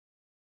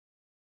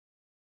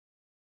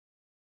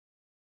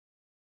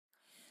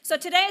So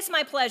today it's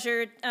my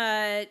pleasure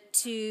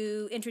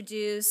to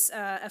introduce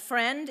a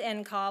friend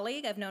and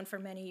colleague I've known for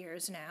many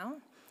years now,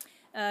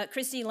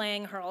 Christy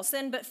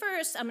Hearlson. But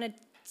first, I'm going to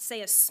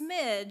say a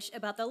smidge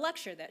about the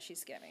lecture that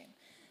she's giving.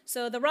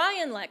 So the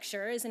Rian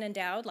Lecture is an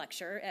endowed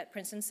lecture at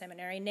Princeton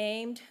Seminary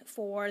named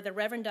for the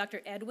Reverend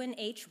Dr. Edwin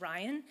H.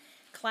 Rian,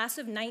 class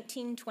of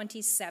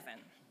 1927.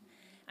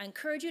 I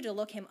encourage you to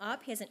look him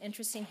up. He has an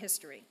interesting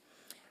history.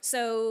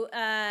 So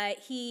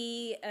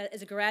he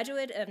is a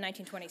graduate of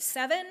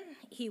 1927.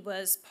 He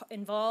was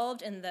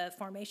involved in the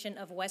formation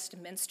of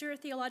Westminster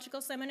Theological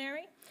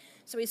Seminary.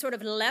 So he sort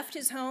of left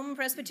his home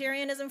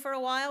Presbyterianism for a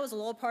while, was a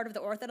little part of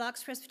the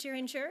Orthodox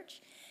Presbyterian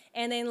Church.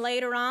 And then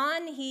later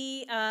on,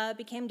 he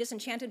became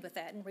disenchanted with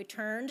that and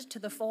returned to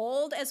the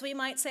fold, as we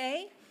might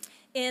say,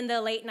 in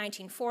the late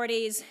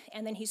 1940s.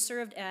 And then he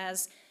served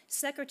as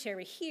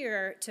secretary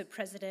here to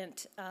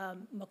President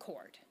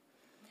McCord.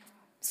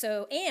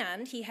 So,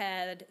 and he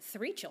had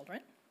 3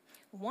 children,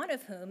 one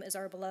of whom is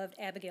our beloved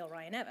Abigail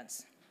Ryan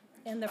Evans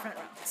in the front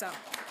row.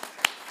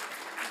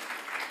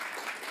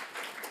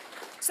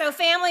 So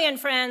family and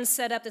friends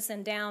set up this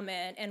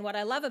endowment, and what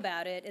I love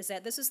about it is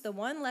that this is the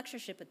one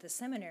lectureship at the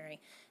seminary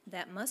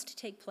that must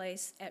take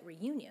place at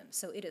reunion.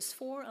 So it is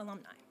for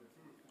alumni.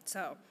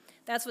 So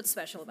that's what's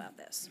special about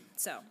this.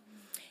 So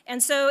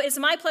it's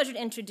my pleasure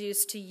to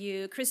introduce to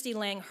you Christy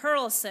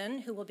Hearlson,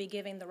 who will be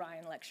giving the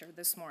Rian Lecture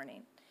this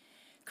morning.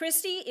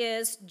 Christy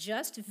is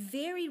just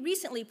very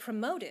recently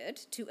promoted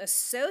to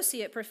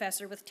associate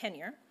professor with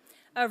tenure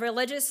of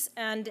religious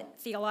and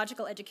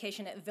theological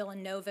education at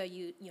Villanova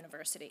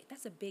University.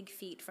 That's a big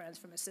feat, friends,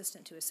 from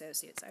assistant to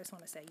associates. I just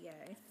want to say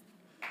yay.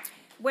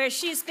 Where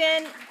she's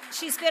been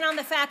on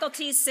the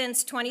faculty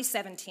since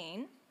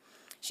 2017.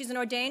 She's an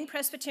ordained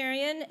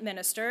Presbyterian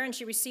minister, and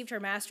she received her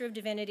Master of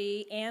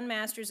Divinity and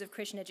Masters of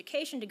Christian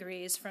Education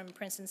degrees from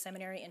Princeton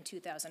Seminary in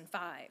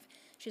 2005.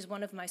 She's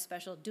one of my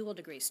special dual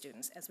degree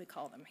students, as we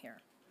call them here.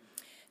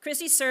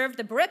 Christy served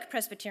the Brick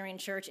Presbyterian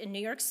Church in New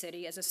York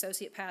City as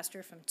associate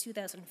pastor from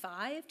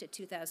 2005 to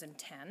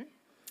 2010.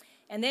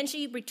 And then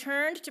she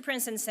returned to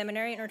Princeton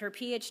Seminary and earned her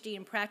PhD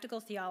in practical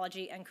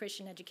theology and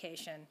Christian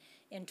education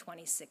in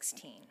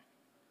 2016.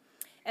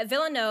 At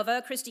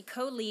Villanova, Christy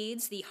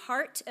co-leads the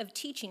Heart of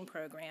Teaching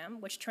program,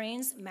 which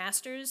trains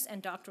master's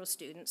and doctoral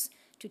students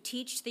to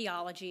teach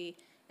theology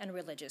and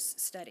religious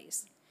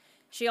studies.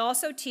 She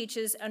also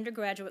teaches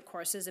undergraduate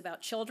courses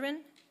about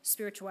children,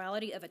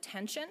 spirituality of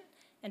attention,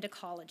 and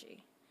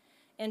ecology.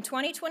 In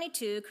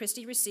 2022,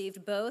 Christy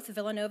received both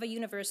Villanova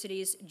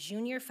University's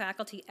Junior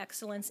Faculty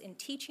Excellence in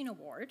Teaching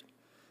Award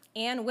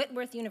and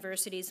Whitworth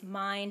University's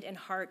Mind and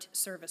Heart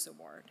Service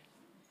Award.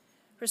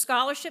 Her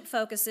scholarship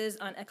focuses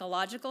on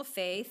ecological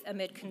faith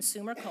amid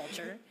consumer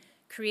culture,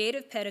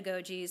 creative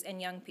pedagogies, and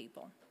young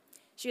people.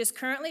 She is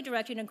currently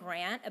directing a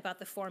grant about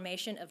the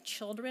formation of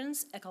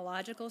children's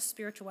ecological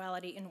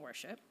spirituality in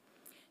worship.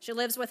 She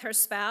lives with her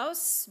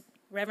spouse,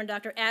 Reverend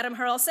Dr. Adam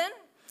Hearlson,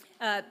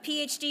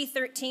 PhD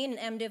 13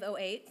 and MDiv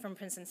 08 from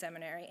Princeton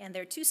Seminary, and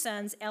their 2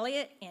 sons,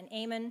 Elliot and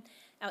Eamon,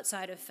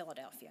 outside of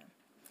Philadelphia.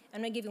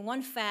 I'm going to give you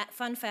one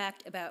fun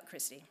fact about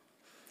Christy.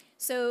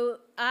 So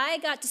I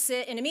got to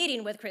sit in a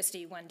meeting with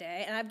Christy one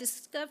day, and I've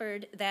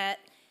discovered that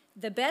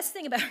the best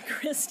thing about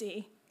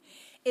Christy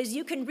is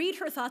you can read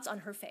her thoughts on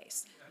her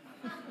face.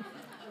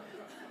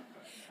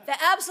 The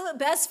absolute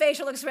best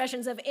facial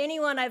expressions of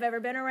anyone I've ever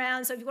been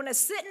around. So if you want to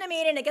sit in a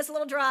meeting and it gets a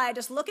little dry,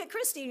 just look at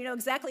Christy and you know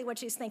exactly what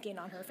she's thinking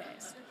on her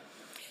face.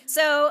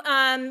 So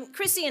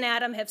Christy and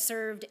Adam have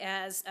served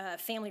as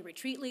family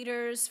retreat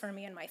leaders for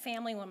me and my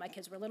family when my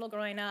kids were little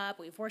growing up.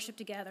 We've worshiped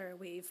together.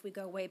 We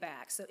go way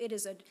back. So it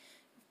is a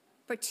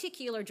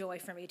particular joy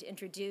for me to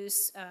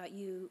introduce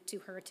you to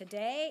her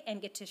today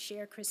and get to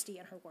share Christy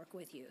and her work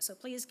with you. So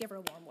please give her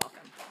a warm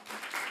welcome.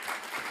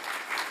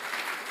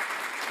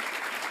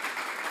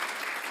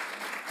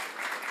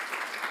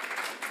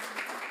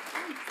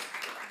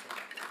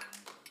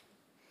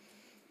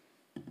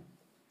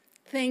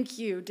 Thank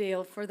you,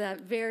 Dale, for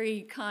that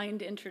very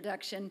kind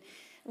introduction.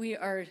 We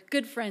are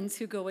good friends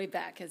who go way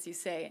back, as you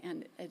say,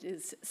 and it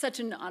is such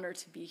an honor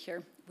to be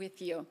here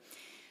with you,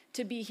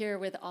 to be here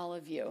with all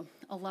of you,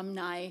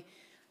 alumni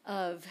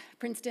of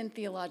Princeton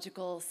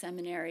Theological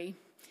Seminary.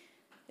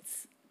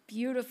 It's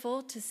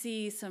beautiful to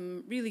see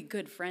some really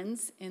good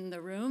friends in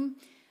the room.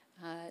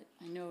 I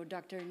know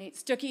Dr. Nate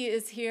Stuckey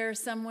is here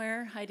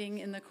somewhere, hiding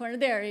in the corner.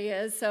 There he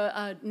is.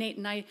 So Nate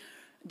and I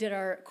did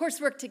our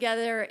coursework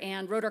together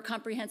and wrote our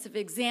comprehensive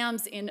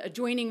exams in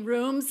adjoining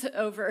rooms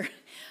over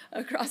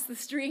across the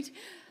street.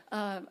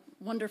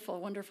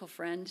 Wonderful, wonderful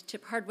friend.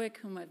 Chip Hardwick,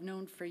 whom I've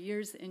known for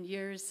years and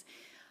years.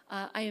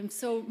 I am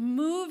so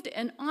moved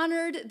and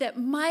honored that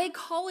my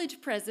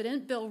college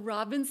president, Bill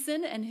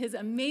Robinson, and his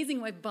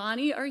amazing wife,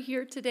 Bonnie, are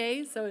here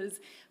today. So it is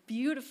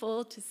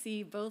beautiful to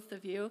see both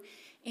of you.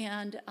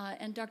 And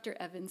Dr.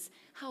 Evans,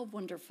 how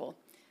wonderful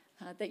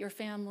that your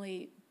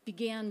family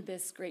began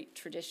this great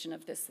tradition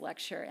of this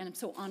lecture, and I'm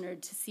so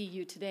honored to see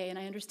you today, and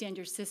I understand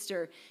your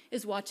sister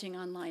is watching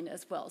online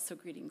as well, so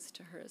greetings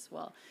to her as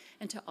well,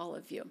 and to all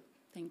of you.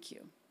 Thank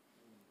you.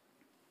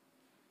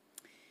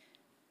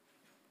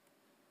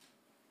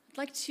 I'd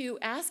like to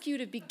ask you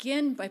to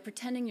begin by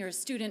pretending you're a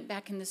student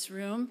back in this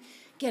room.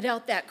 Get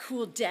out that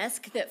cool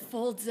desk that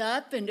folds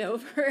up and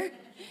over.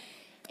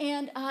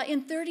 And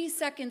in 30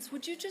 seconds,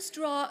 would you just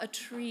draw a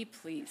tree,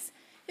 please?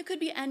 It could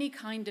be any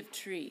kind of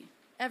tree.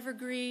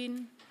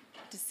 Evergreen,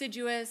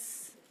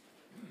 deciduous.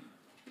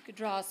 You could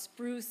draw a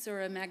spruce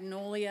or a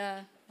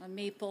magnolia, a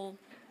maple,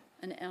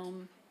 an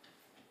elm.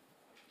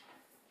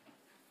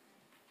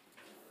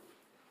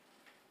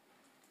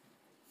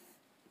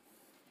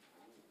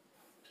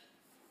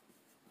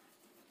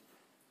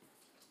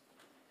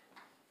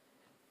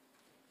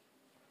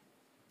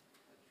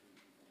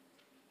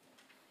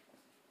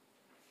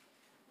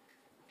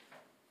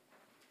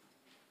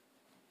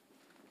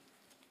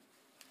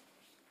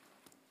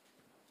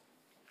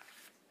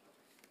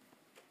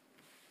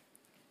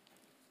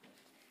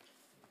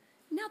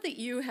 Now that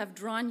you have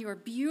drawn your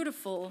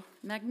beautiful,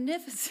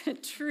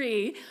 magnificent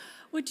tree,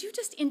 would you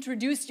just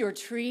introduce your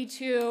tree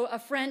to a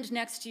friend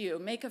next to you?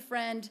 Make a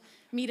friend,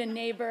 meet a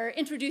neighbor,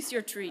 introduce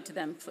your tree to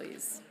them,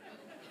 please.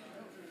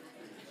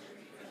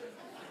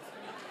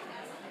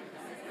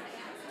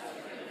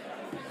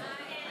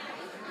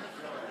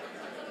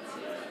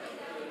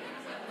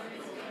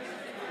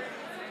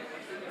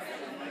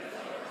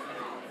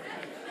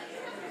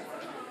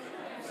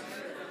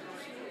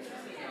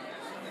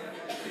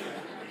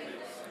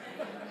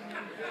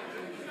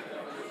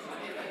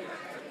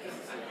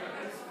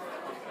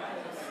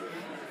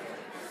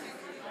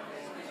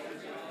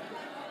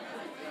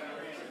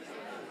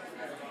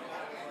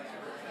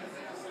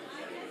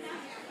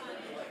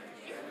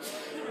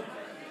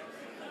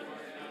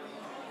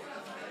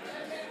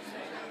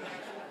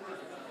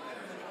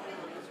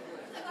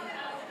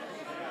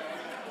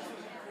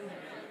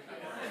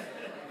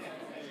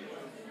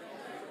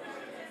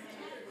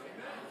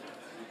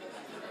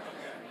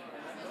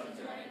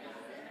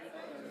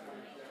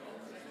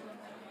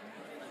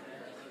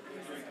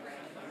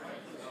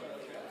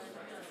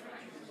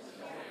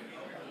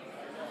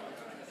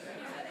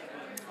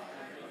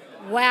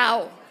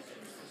 Wow,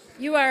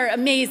 you are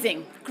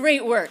amazing.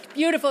 Great work.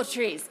 Beautiful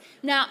trees.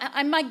 Now,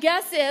 my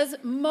guess is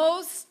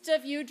most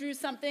of you drew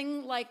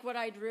something like what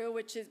I drew,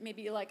 which is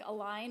maybe like a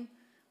line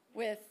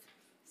with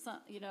some,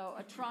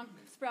 a trunk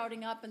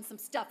sprouting up and some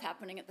stuff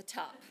happening at the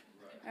top.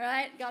 All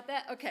right, got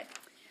that? Okay.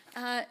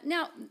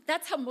 Now,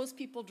 that's how most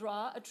people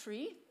draw a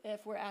tree,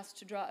 if we're asked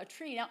to draw a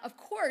tree. Now, of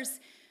course,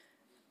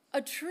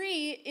 a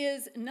tree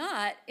is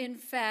not, in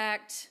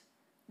fact,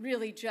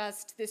 really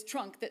just this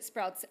trunk that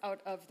sprouts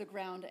out of the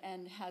ground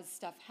and has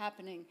stuff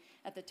happening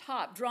at the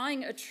top.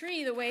 Drawing a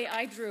tree the way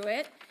I drew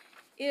it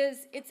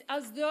it's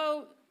as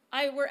though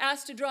I were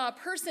asked to draw a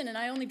person and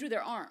I only drew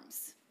their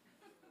arms.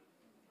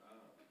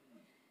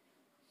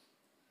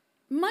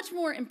 Much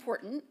more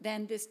important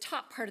than this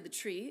top part of the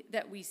tree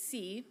that we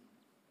see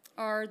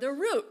are the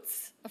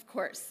roots, of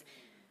course,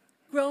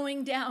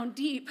 growing down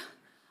deep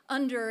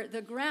under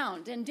the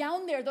ground. And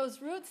down there,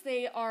 those roots,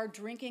 they are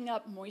drinking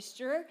up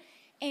moisture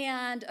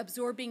and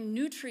absorbing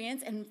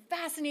nutrients, and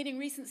fascinating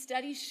recent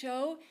studies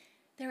show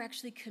they're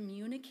actually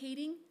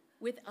communicating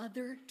with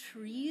other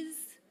trees,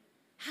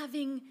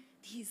 having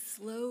these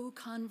slow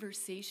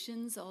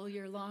conversations all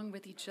year long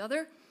with each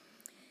other.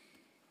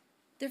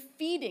 They're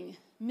feeding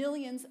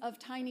millions of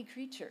tiny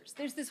creatures.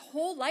 There's this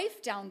whole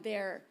life down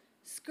there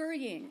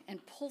scurrying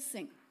and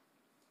pulsing.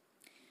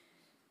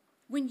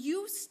 When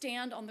you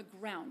stand on the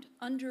ground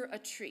under a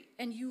tree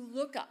and you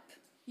look up,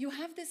 you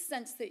have this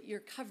sense that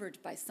you're covered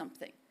by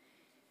something.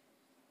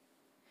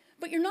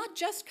 But you're not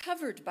just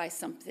covered by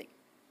something.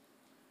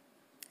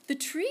 The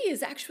tree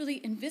is actually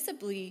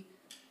invisibly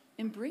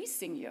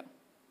embracing you.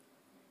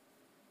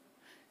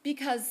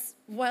 Because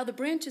while the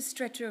branches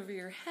stretch over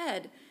your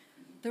head,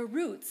 the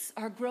roots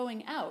are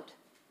growing out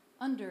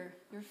under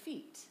your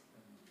feet.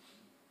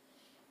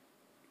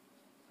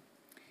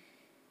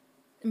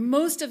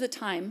 Most of the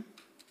time,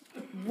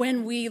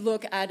 when we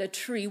look at a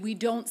tree, we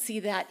don't see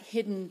that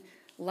hidden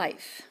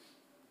life,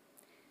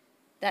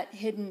 that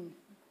hidden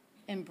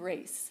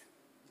embrace.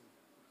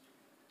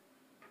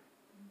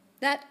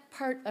 That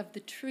part of the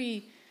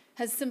tree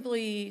has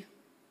simply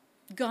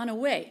gone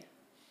away.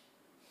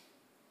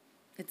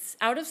 It's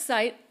out of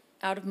sight,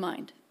 out of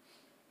mind.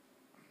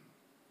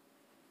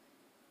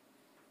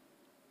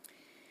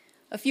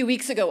 A few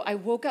weeks ago, I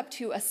woke up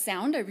to a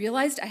sound I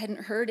realized I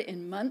hadn't heard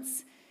in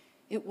months.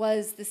 It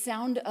was the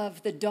sound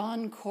of the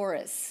dawn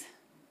chorus,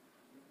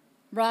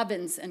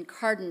 robins and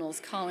cardinals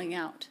calling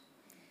out.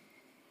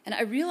 And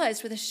I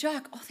realized with a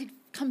shock, they'd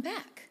come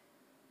back.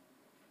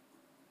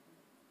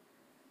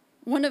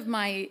 One of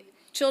my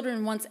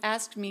children once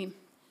asked me,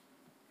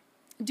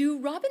 "Do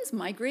robins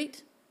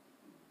migrate?"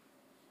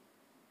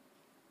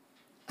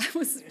 I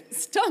was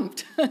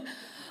stumped.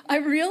 I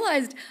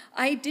realized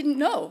I didn't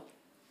know.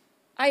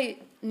 I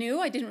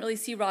knew I didn't really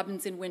see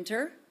robins in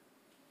winter,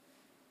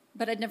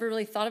 but I'd never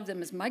really thought of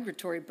them as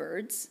migratory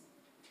birds.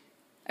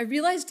 I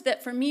realized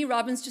that for me,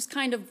 robins just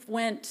kind of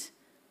went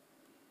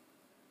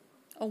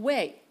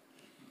away.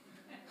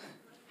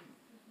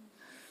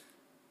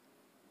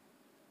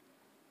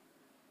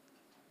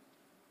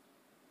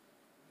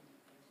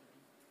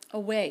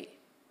 away.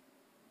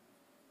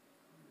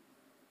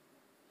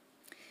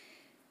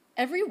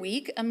 Every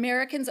week,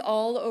 Americans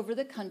all over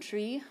the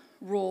country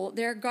roll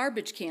their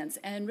garbage cans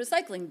and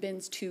recycling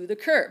bins to the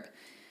curb.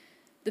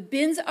 The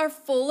bins are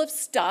full of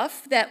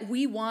stuff that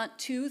we want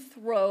to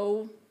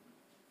throw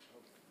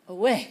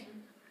away.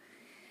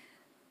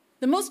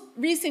 The most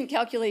recent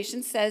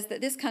calculation says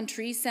that this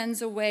country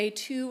sends away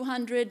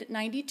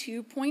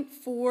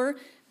 292.4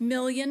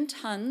 million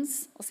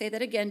tons, I'll say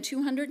that again,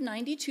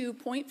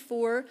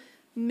 292.4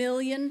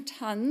 million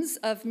tons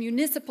of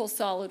municipal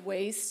solid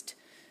waste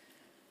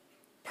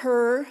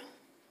per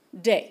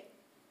day.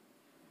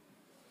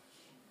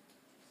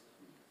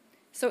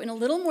 So in a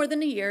little more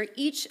than a year,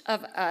 each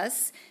of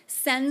us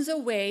sends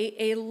away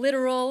a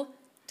literal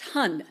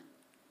ton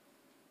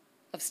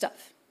of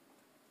stuff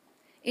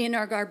in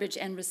our garbage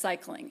and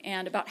recycling,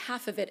 and about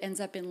half of it ends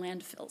up in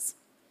landfills.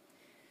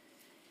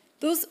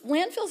 Those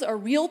landfills are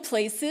real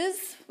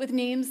places with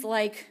names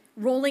like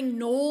Rolling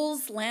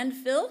Knolls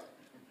Landfill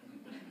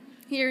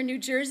here in New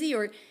Jersey,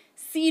 or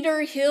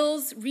Cedar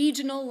Hills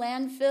Regional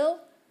Landfill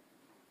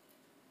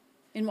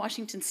in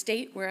Washington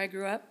State, where I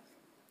grew up.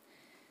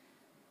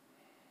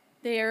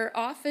 They're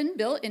often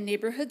built in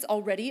neighborhoods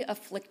already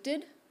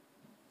afflicted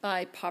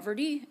by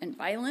poverty and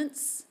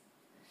violence.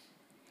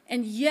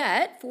 And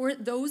yet, for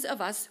those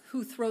of us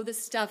who throw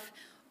this stuff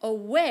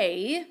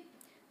away,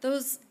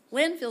 those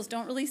landfills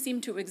don't really seem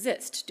to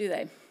exist, do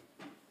they?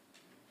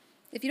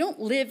 If you don't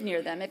live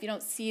near them, if you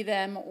don't see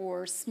them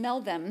or smell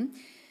them,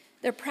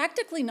 they're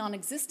practically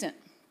non-existent.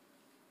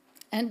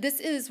 And this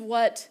is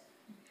what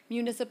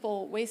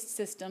municipal waste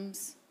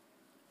systems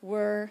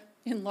were,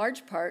 in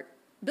large part,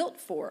 built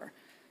for.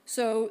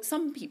 So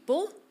some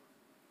people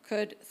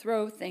could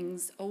throw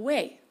things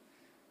away,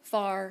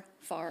 far,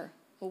 far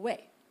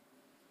away.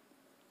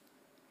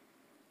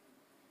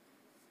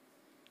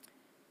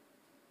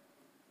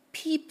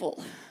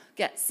 People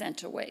get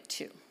sent away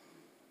too.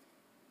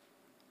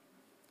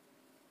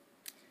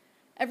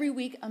 Every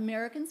week,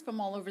 Americans from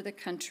all over the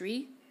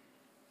country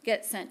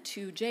get sent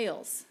to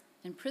jails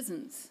and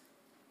prisons.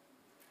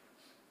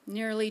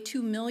 Nearly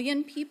 2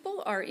 million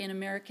people are in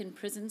American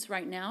prisons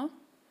right now.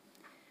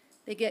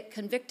 They get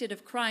convicted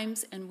of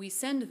crimes, and we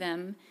send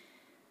them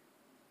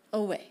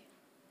away.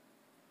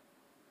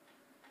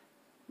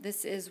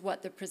 This is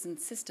what the prison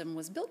system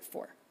was built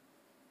for,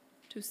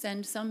 to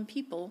send some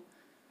people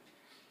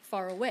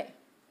far away.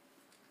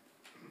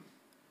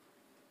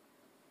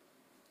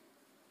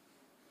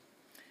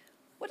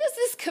 What is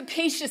this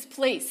capacious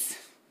place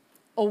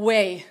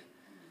away?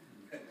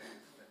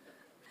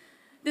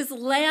 This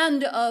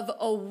land of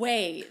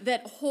away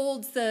that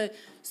holds the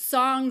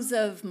songs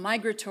of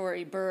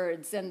migratory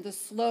birds and the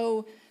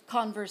slow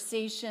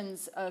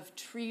conversations of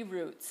tree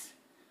roots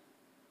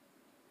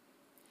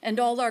and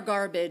all our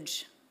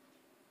garbage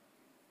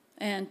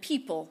and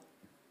people,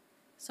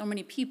 so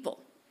many people.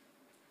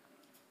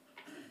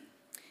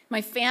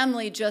 My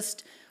family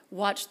just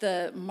watched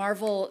the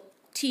Marvel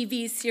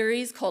TV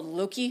series called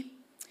Loki.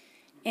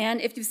 And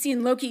if you've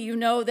seen Loki, you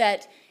know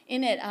that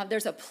in it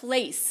there's a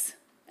place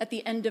at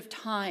the end of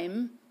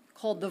time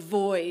called the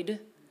Void,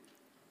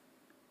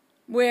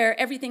 where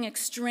everything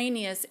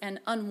extraneous and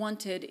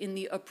unwanted in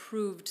the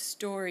approved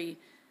story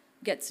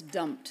gets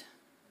dumped.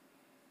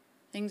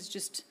 Things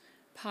just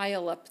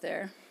pile up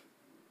there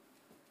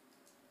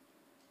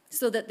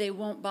so that they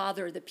won't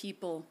bother the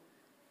people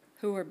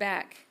who are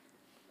back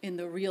in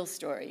the real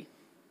story.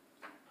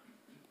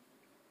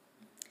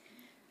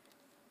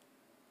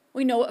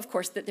 We know, of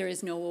course, that there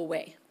is no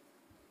away.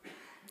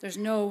 There's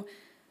no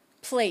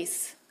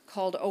place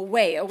called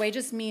away. Away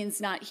just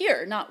means not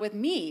here, not with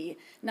me,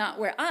 not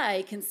where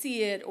I can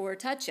see it or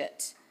touch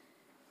it.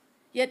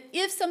 Yet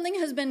if something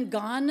has been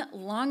gone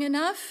long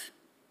enough,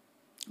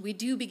 we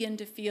do begin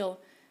to feel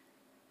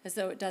as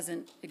though it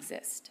doesn't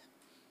exist.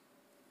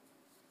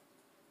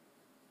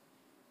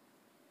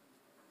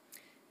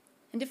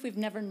 And if we've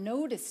never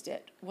noticed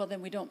it, well,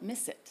 then we don't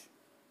miss it.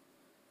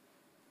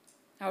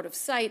 Out of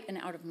sight and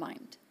out of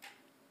mind.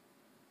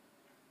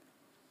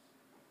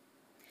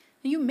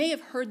 You may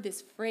have heard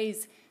this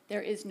phrase,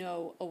 there is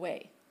no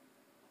away.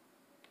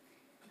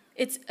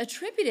 It's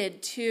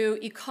attributed to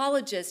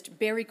ecologist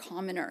Barry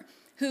Commoner,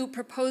 who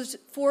proposed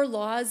 4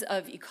 laws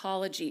of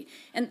ecology.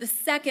 And the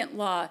second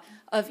law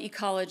of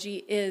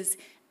ecology is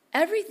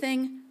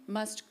everything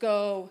must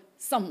go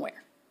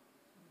somewhere.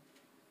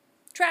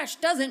 Trash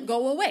doesn't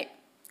go away.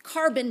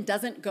 Carbon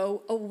doesn't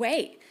go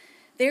away.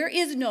 There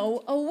is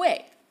no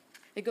away.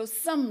 It goes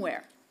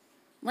somewhere.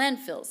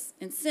 Landfills,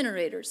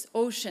 incinerators,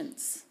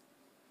 oceans,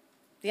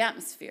 the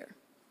atmosphere.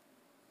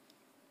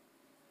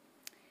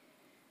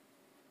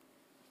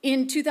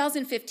 In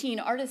 2015,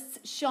 artists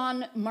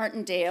Sean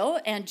Martindale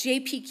and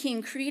J.P.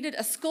 King created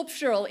a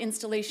sculptural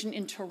installation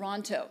in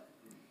Toronto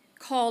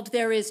called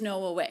There Is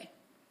No Away.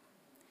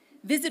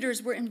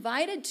 Visitors were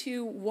invited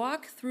to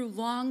walk through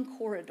long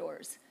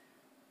corridors,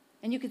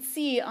 and you could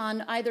see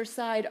on either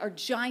side are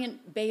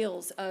giant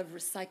bales of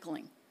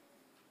recycling.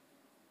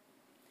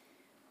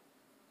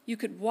 You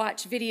could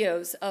watch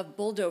videos of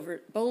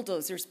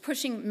bulldozers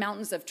pushing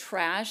mountains of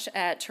trash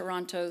at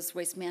Toronto's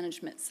waste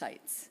management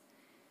sites.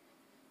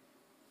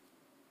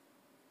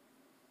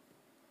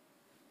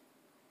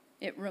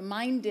 It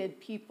reminded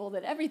people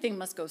that everything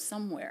must go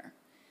somewhere.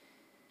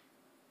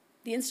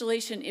 The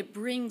installation, it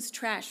brings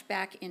trash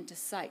back into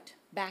sight,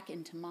 back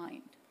into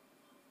mind.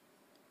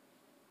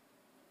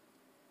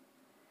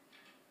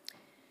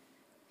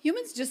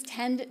 Humans just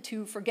tend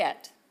to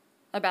forget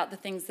about the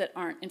things that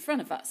aren't in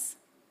front of us.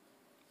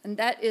 And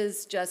that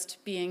is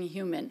just being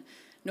human.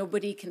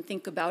 Nobody can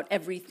think about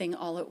everything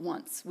all at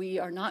once. We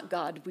are not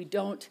God. We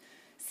don't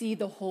see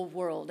the whole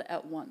world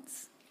at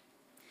once.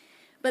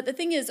 But the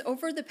thing is,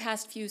 over the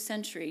past few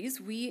centuries,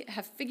 we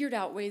have figured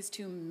out ways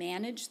to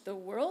manage the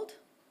world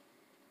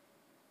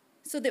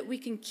so that we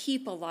can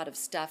keep a lot of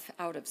stuff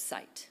out of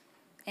sight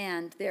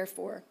and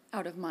therefore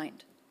out of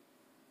mind.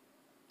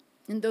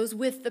 And those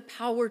with the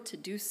power to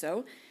do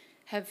so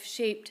have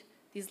shaped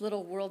these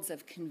little worlds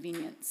of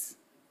convenience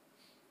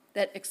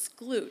that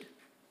exclude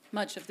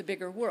much of the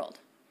bigger world.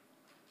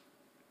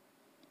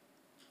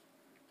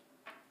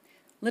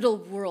 Little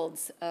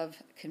worlds of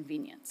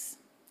convenience.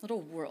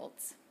 Little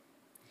worlds.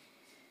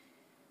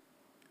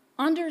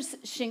 Anders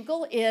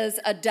Schinkel is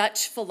a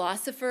Dutch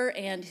philosopher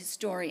and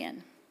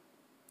historian.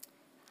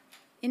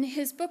 In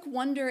his book,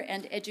 Wonder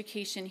and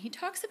Education, he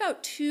talks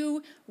about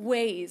two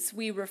ways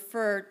we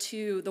refer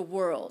to the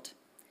world,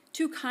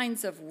 two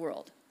kinds of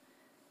world.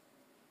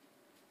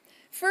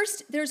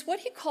 First, there's what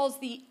he calls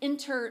the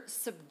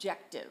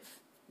intersubjective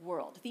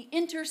world, the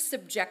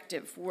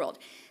intersubjective world.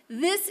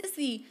 This is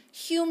the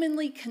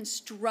humanly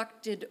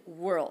constructed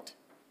world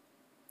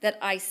that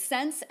I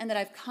sense and that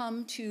I've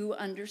come to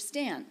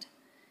understand.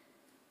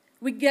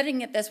 We're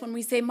getting at this when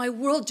we say, my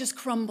world just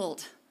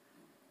crumbled.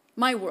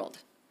 My world.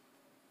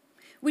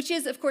 Which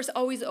is, of course,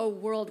 always a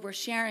world we're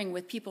sharing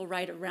with people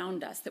right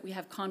around us, that we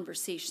have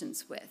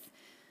conversations with,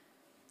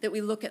 that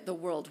we look at the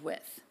world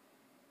with.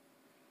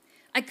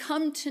 I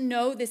come to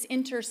know this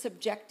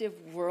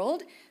intersubjective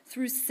world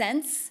through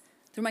sense,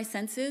 through my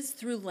senses,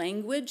 through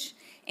language.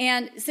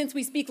 And since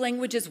we speak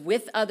languages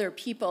with other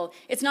people,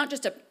 it's not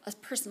just a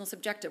personal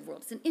subjective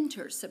world, it's an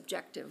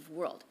intersubjective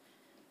world.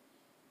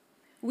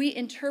 We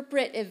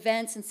interpret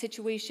events and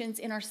situations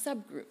in our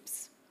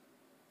subgroups.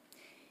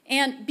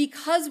 And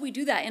because we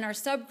do that in our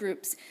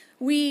subgroups,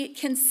 we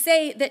can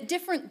say that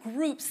different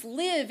groups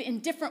live in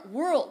different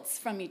worlds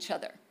from each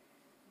other.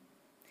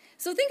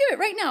 So think of it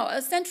right now.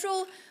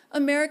 Central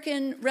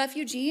American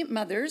refugee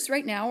mothers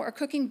right now are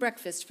cooking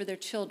breakfast for their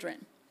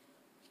children.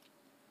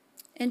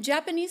 And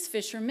Japanese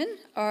fishermen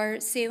are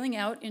sailing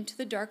out into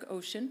the dark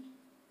ocean,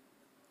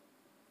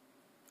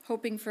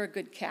 hoping for a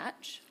good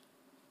catch.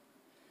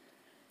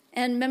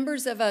 And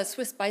members of a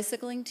Swiss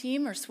bicycling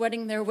team are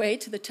sweating their way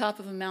to the top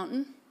of a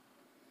mountain.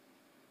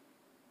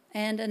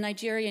 And a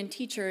Nigerian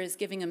teacher is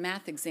giving a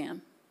math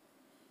exam.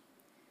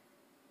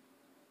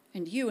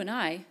 And you and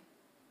I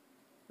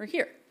are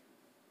here.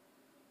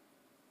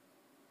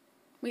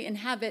 We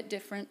inhabit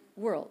different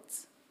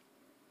worlds.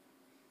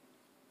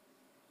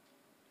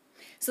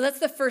 So that's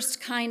the first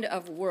kind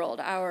of world,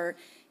 our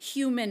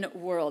human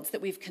worlds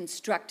that we've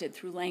constructed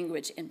through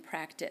language and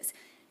practice.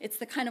 It's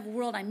the kind of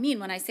world I mean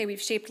when I say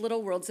we've shaped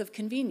little worlds of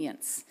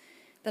convenience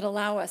that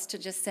allow us to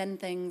just send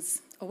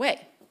things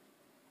away.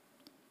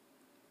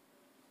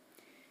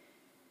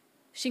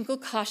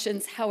 Schinkel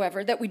cautions,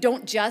 however, that we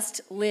don't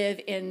just live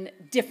in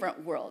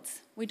different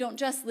worlds. We don't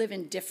just live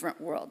in different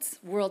worlds,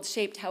 worlds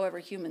shaped however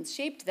humans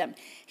shaped them.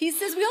 He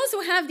says we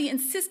also have the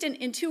insistent,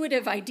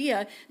 intuitive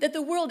idea that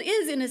the world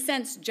is, in a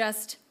sense,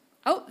 just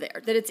out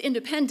there, that it's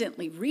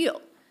independently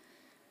real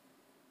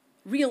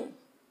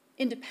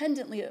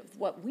independently of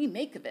what we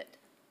make of it.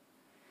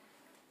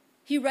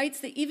 He writes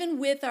that even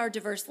with our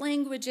diverse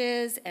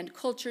languages and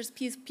cultures,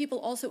 people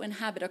also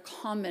inhabit a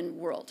common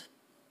world.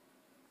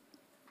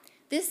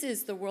 This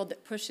is the world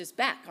that pushes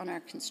back on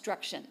our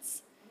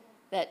constructions,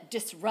 that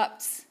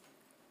disrupts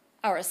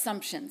our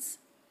assumptions.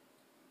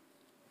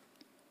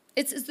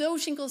 It's as though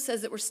Schinkel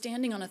says that we're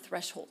standing on a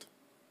threshold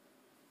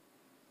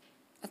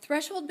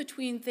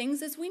between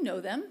things as we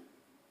know them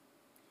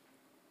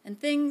and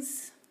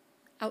things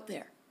out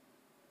there.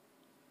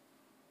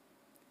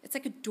 It's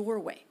like a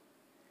doorway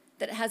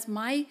that has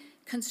my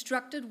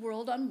constructed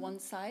world on one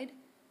side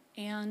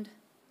and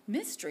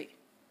mystery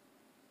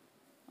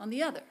on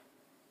the other.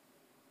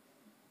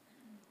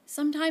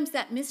 Sometimes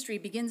that mystery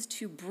begins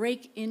to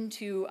break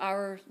into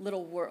our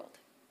little world.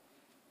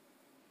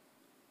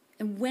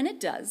 And when it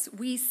does,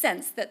 we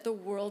sense that the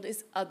world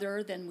is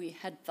other than we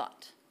had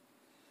thought.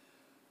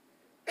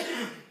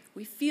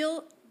 We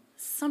feel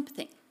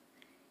something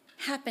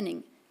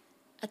happening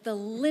at the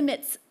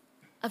limits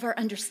of our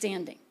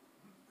understanding.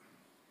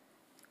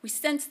 We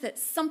sense that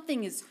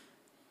something is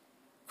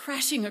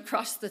crashing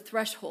across the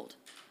threshold.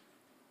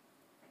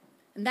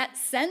 And that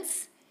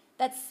sense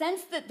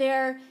that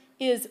there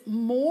is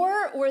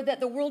more or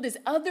that the world is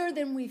other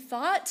than we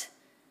thought,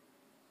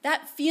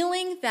 that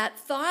feeling, that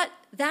thought,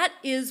 that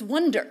is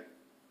wonder.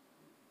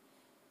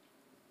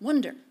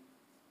 Wonder.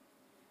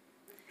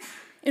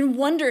 In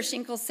Wonder,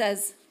 Schinkel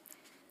says,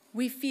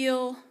 we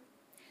feel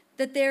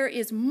that there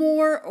is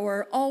more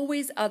or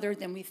always other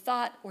than we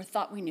thought or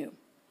thought we knew.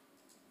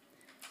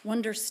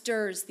 Wonder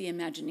stirs the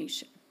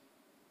imagination.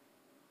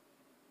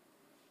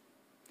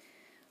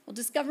 Well,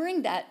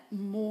 discovering that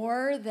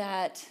more,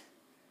 that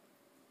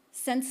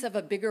sense of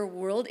a bigger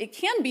world, it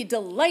can be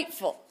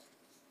delightful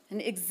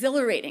and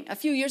exhilarating. A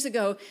few years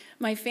ago,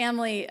 my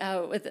family,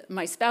 with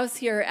my spouse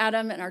here,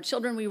 Adam, and our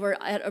children, we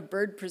were at a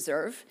bird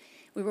preserve.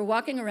 We were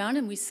walking around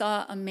and we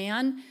saw a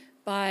man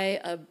by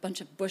a bunch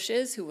of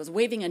bushes who was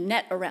waving a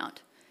net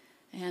around.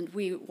 And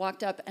we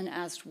walked up and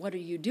asked, "What are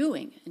you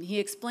doing?" And he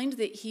explained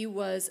that he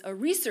was a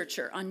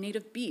researcher on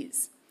native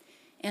bees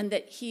and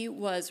that he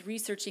was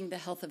researching the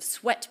health of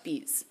sweat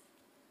bees.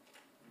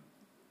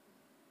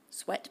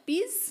 Sweat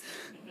bees?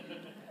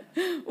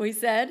 We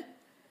said.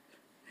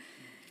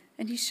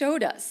 And he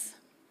showed us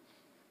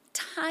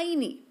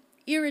tiny,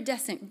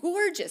 iridescent,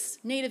 gorgeous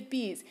native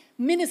bees,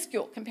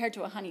 minuscule compared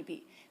to a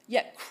honeybee,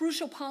 yet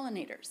crucial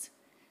pollinators.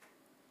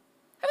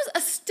 I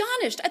was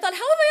astonished. I thought,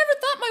 how have I ever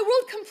thought my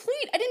world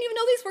complete? I didn't even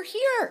know these were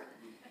here.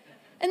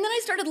 And then I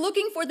started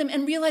looking for them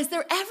and realized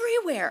they're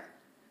everywhere.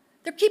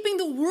 They're keeping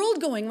the world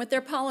going with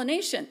their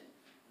pollination.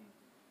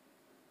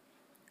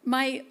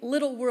 My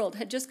little world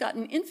had just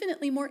gotten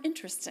infinitely more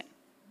interesting.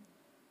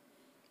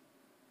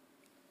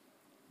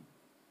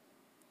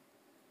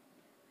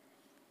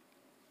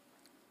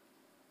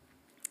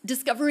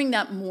 Discovering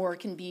that more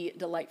can be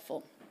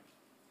delightful.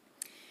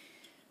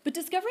 But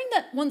discovering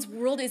that one's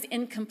world is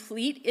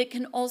incomplete, it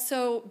can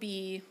also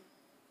be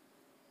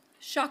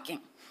shocking.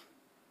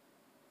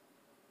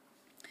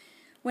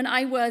 When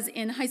I was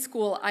in high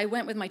school, I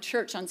went with my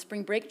church on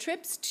spring break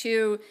trips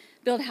to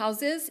build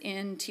houses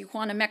in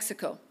Tijuana,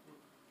 Mexico.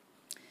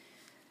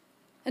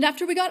 And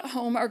after we got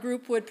home, our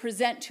group would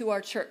present to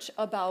our church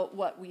about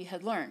what we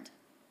had learned,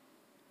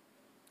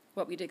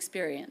 what we'd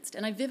experienced.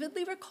 And I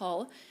vividly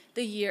recall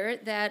the year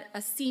that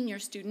a senior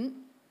student,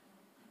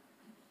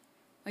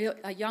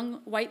 a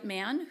young white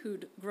man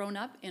who'd grown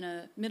up in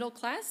a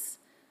middle-class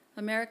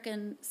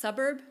American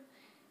suburb,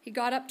 he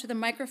got up to the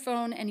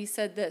microphone and he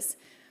said this,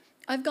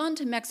 "I've gone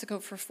to Mexico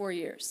for 4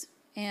 years,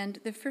 and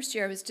the first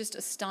year I was just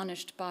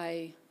astonished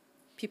by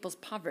people's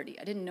poverty.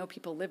 I didn't know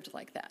people lived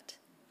like that.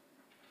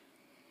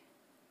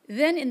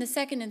 Then in the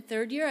second and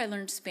third year, I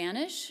learned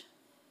Spanish,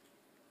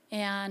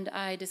 and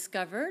I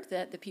discovered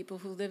that the people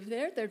who live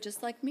there, they're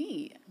just like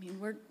me. I mean,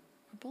 we're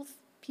both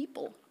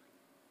people."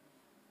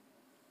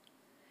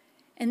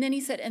 And then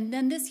he said, and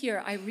then this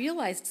year, I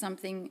realized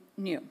something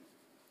new.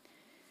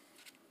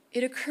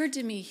 It occurred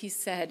to me, he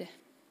said,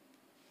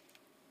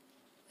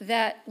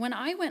 that when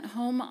I went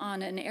home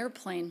on an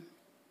airplane,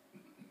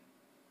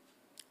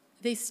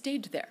 they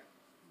stayed there.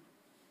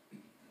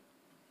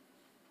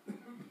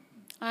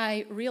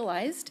 I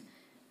realized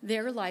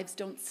their lives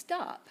don't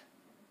stop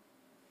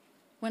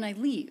when I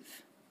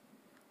leave.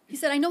 He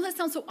said, I know that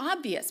sounds so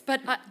obvious,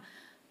 but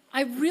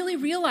I really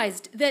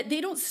realized that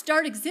they don't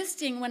start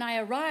existing when I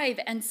arrive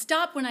and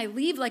stop when I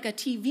leave like a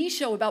TV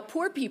show about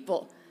poor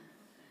people.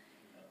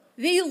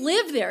 They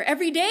live there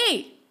every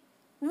day,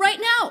 right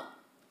now.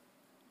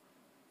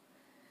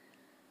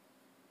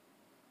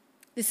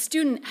 The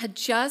student had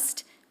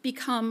just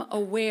become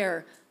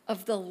aware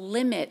of the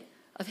limit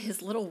of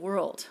his little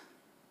world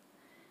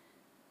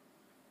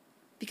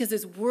because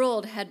his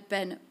world had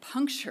been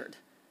punctured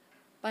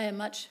by a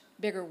much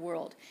bigger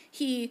world.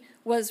 He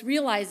was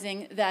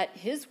realizing that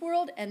his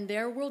world and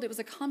their world, it was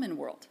a common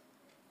world.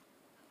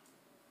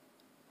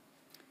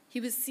 He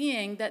was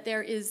seeing that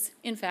there is,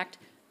 in fact,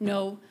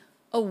 no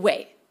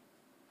away,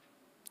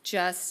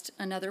 just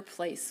another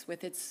place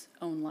with its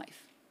own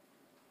life.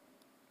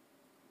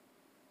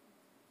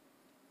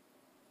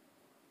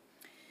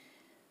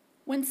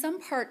 When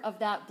some part of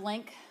that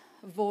blank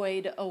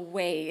void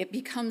away, it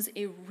becomes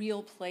a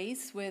real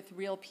place with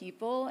real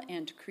people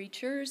and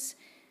creatures,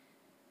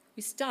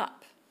 we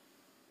stop.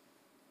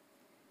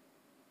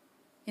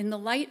 In the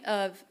light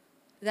of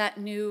that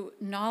new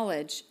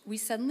knowledge, we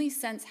suddenly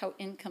sense how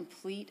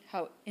incomplete,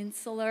 how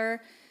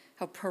insular,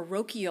 how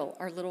parochial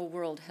our little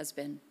world has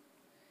been.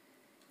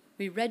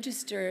 We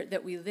register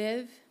that we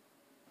live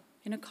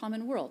in a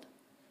common world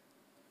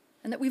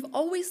and that we've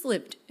always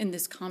lived in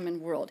this common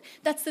world.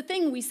 That's the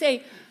thing we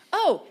say,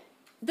 oh,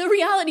 the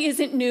reality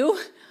isn't new.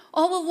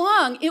 All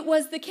along, it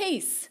was the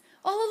case.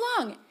 All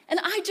along. And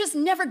I just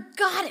never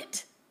got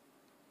it.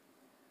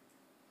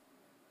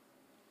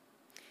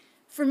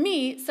 For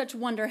me, such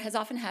wonder has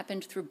often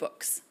happened through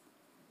books.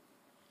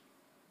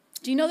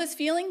 Do you know this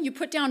feeling? You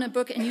put down a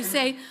book and you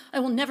say, I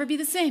will never be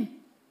the same.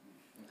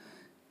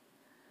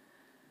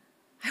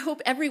 I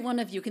hope every one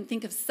of you can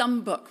think of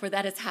some book where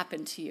that has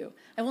happened to you.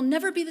 I will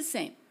never be the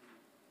same.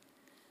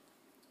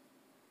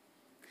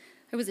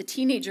 I was a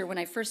teenager when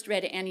I first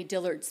read Annie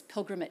Dillard's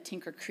Pilgrim at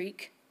Tinker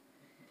Creek.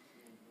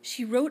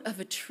 She wrote of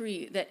a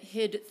tree that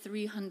hid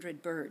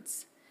 300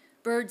 birds,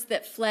 birds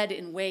that fled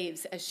in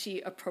waves as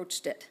she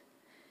approached it.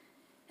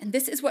 And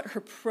this is what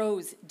her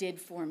prose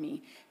did for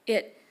me.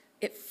 It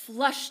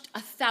flushed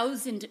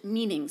 1,000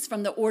 meanings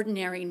from the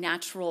ordinary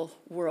natural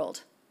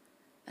world.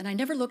 And I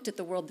never looked at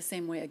the world the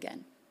same way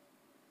again.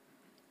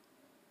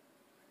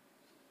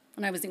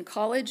 When I was in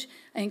college,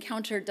 I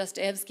encountered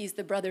Dostoevsky's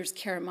The Brothers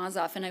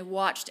Karamazov, and I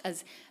watched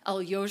as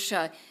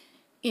Alyosha,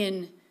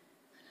 in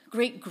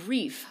great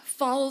grief,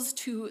 falls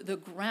to the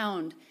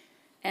ground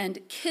and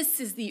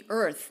kisses the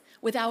earth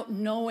without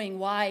knowing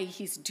why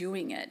he's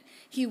doing it.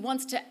 He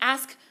wants to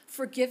ask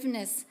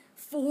forgiveness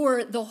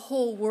for the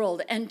whole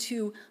world and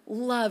to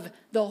love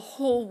the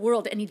whole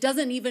world, and he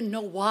doesn't even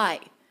know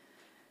why.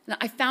 And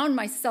I found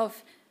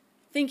myself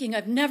thinking,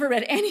 I've never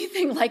read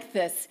anything like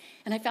this,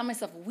 and I found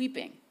myself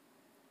weeping.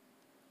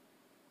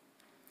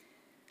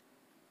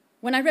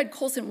 When I read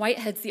Colson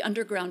Whitehead's The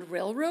Underground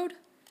Railroad,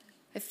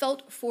 I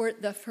felt for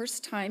the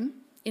first time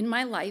in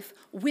my life,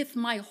 with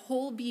my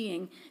whole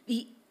being,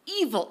 the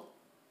evil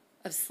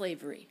of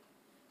slavery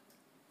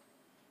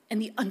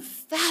and the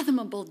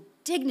unfathomable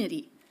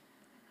dignity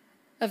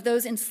of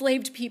those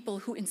enslaved people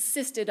who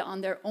insisted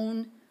on their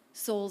own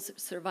soul's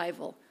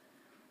survival.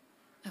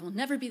 I will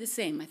never be the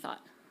same, I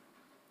thought.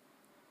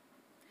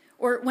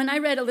 Or when I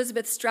read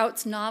Elizabeth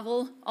Strout's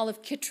novel,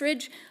 Olive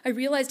Kittredge, I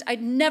realized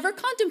I'd never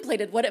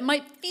contemplated what it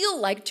might feel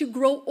like to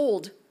grow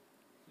old.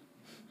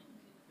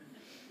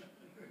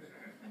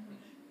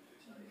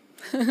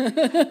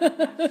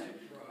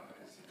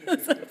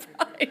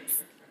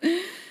 Surprise.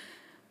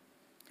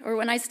 Or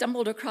when I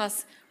stumbled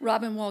across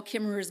Robin Wall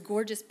Kimmerer's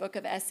gorgeous book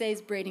of essays,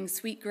 Braiding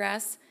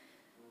Sweetgrass,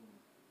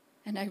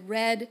 and I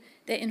read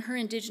that in her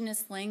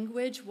indigenous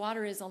language,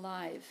 water is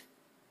alive.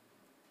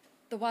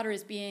 The water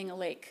is being a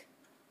lake.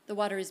 The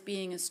water is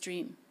being a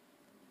stream.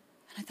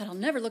 And I thought, I'll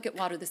never look at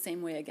water the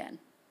same way again.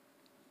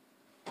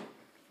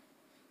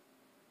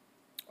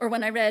 Or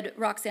when I read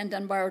Roxanne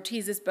Dunbar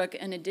Ortiz's book,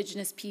 An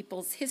Indigenous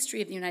People's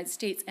History of the United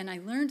States, and I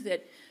learned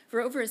that for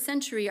over a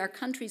century, our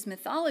country's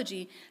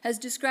mythology has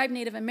described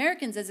Native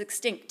Americans as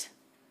extinct,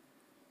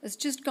 as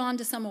just gone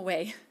to some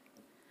away,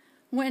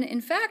 when in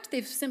fact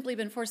they've simply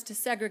been forced to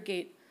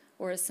segregate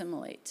or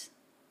assimilate.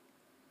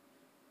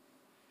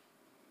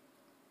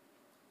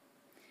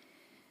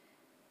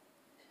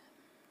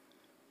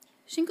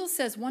 Schinkel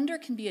says wonder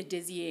can be a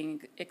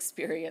dizzying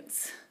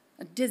experience.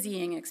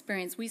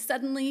 We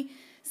suddenly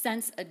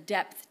sense a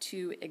depth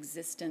to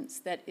existence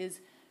that is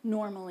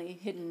normally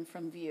hidden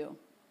from view.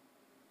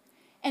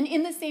 And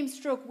in the same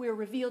stroke, we're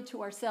revealed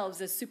to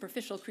ourselves as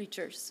superficial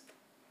creatures.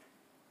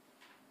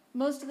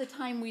 Most of the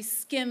time, we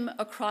skim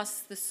across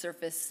the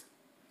surface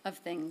of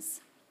things,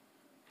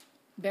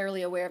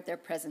 barely aware of their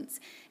presence.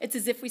 It's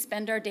as if we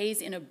spend our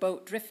days in a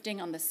boat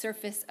drifting on the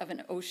surface of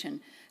an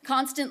ocean,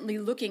 constantly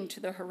looking to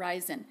the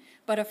horizon,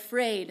 but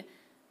afraid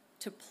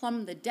to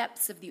plumb the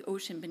depths of the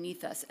ocean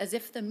beneath us, as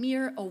if the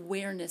mere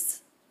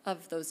awareness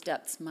of those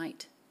depths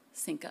might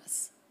sink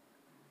us.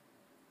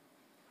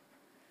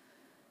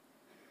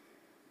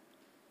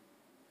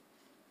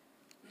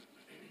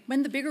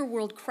 When the bigger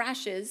world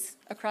crashes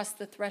across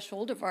the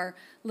threshold of our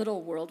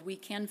little world, we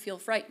can feel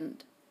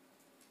frightened.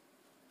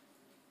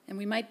 And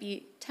we might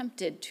be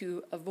tempted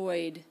to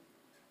avoid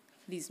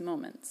these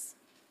moments,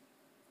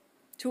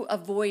 to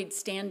avoid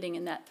standing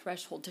in that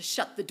threshold, to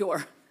shut the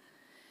door.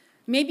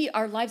 Maybe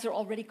our lives are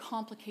already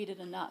complicated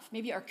enough.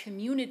 Maybe our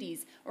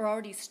communities are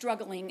already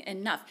struggling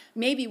enough.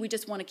 Maybe we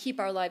just want to keep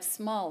our lives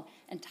small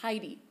and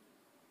tidy.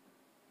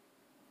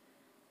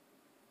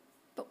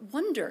 But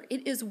wonder,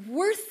 it is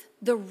worth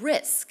the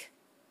risk.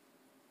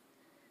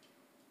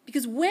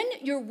 Because when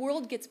your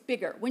world gets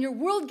bigger,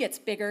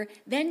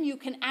 then you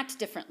can act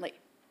differently.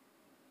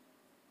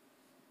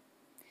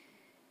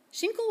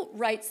 Schinkel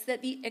writes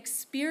that the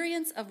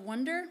experience of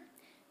wonder,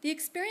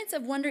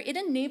 it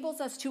enables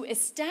us to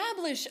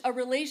establish a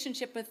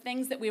relationship with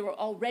things that we were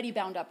already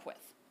bound up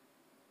with.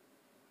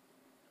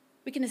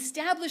 We can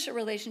establish a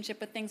relationship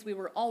with things we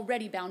were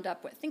already bound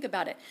up with. Think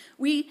about it.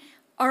 We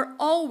are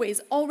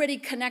always already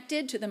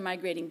connected to the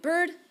migrating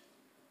bird,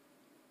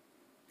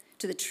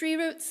 to the tree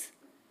roots,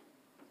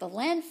 the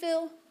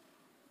landfill,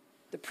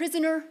 the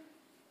prisoner,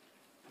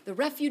 the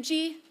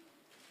refugee.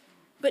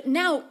 But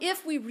now,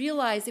 if we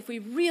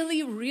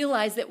really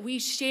realize that we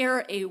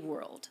share a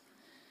world,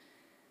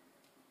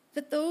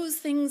 that those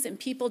things and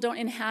people don't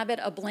inhabit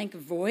a blank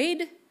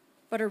void,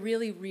 but are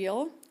really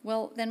real,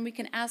 well, then we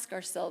can ask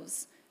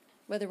ourselves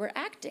whether we're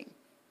acting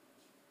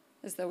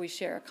as though we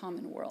share a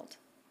common world.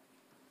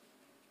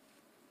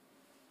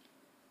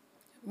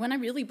 When I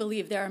really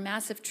believe there are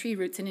massive tree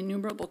roots and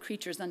innumerable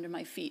creatures under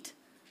my feet,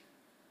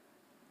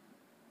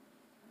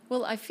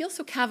 well, I feel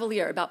so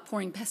cavalier about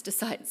pouring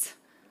pesticides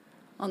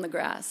on the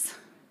grass.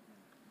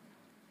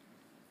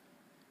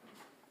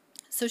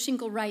 So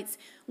Schinkel writes,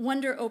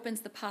 wonder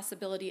opens the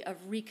possibility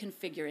of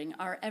reconfiguring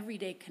our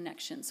everyday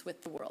connections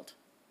with the world,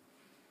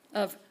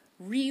 of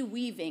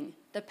reweaving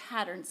the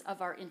patterns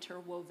of our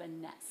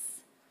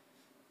interwovenness.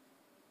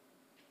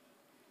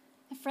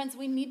 And friends,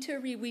 we need to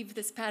reweave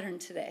this pattern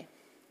today.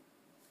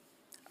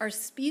 Our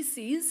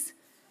species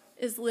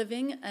is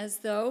living as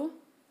though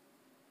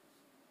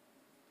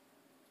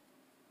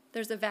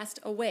there's a vast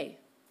away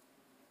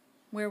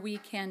where we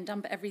can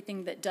dump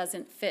everything that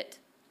doesn't fit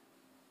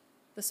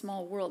the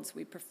small worlds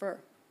we prefer.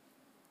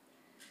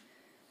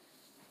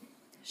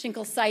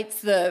 Schinkel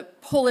cites the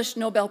Polish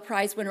Nobel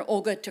Prize winner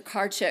Olga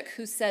Tokarczuk,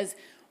 who says,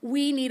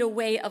 "We need a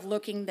way of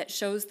looking that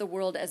shows the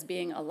world as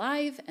being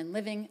alive and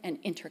living and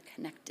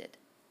interconnected."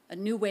 A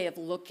new way of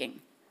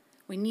looking.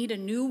 We need a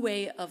new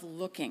way of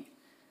looking.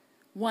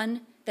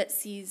 One that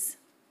sees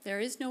there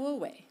is no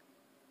way,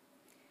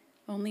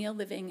 only a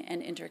living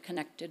and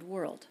interconnected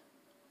world.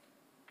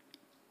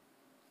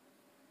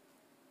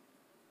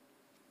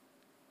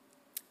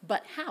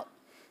 But how?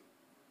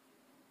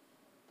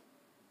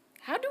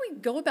 How do we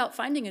go about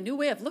finding a new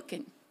way of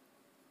looking?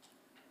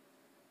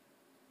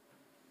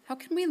 How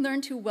can we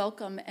learn to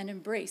welcome and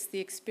embrace the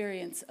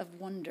experience of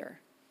wonder?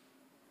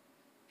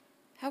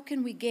 How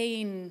can we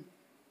gain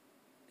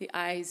the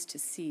eyes to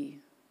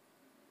see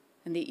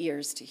and the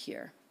ears to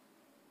hear?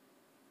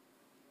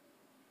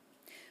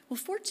 Well,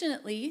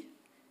 fortunately,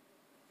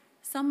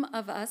 some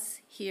of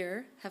us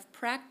here have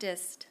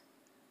practiced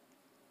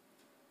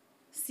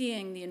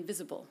seeing the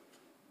invisible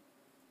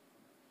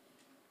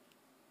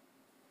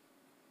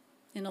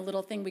in a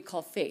little thing we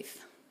call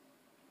faith.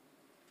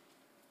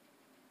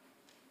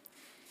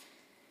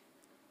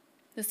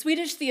 The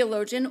Swedish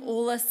theologian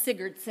Ola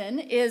Sigurdsson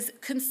is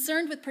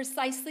concerned with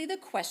precisely the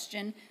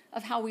question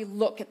of how we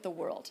look at the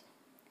world.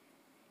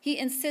 He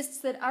insists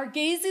that our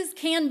gazes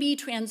can be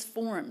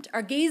transformed.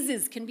 Our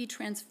gazes can be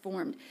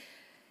transformed.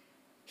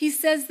 He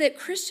says that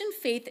Christian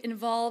faith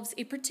involves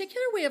a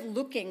particular way of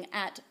looking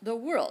at the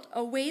world,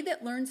 a way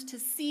that learns to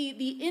see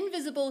the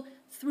invisible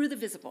through the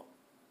visible,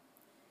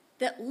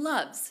 that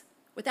loves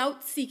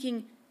without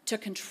seeking to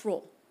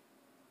control.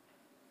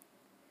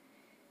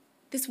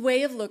 This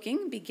way of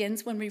looking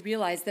begins when we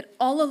realize that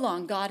all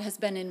along God has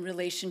been in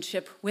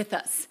relationship with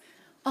us.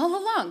 All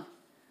along.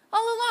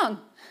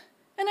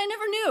 And I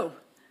never knew.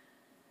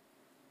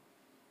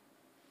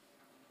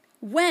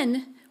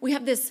 When we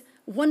have this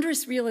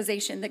wondrous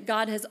realization that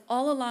God has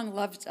all along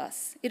loved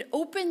us, it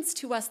opens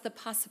to us the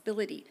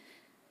possibility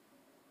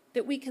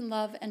that we can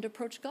love and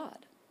approach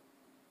God.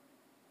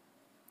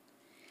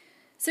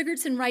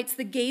 Sigurdsson writes,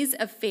 the gaze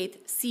of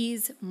faith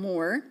sees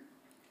more.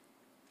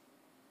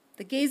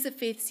 The gaze of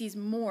faith sees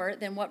more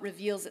than what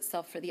reveals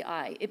itself for the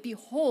eye. It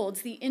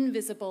beholds the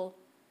invisible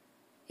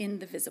in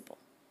the visible.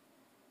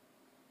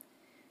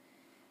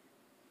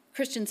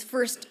 Christians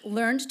first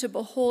learned to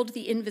behold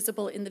the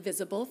invisible in the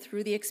visible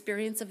through the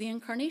experience of the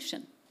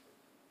incarnation.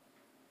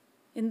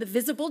 In the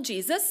visible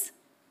Jesus,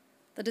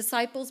 the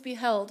disciples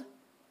beheld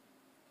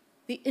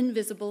the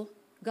invisible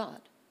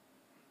God.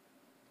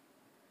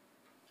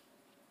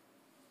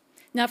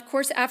 Now, of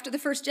course, after the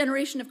first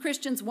generation of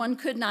Christians, one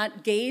could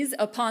not gaze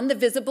upon the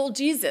visible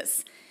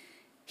Jesus.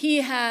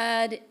 He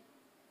had,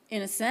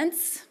 in a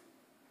sense,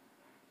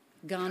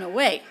 gone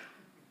away.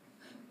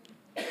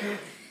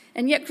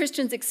 And yet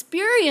Christians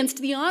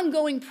experienced the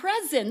ongoing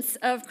presence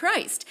of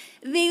Christ.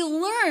 They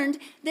learned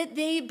that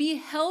they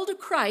beheld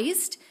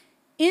Christ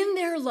in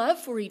their love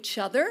for each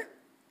other,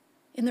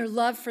 in their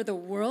love for the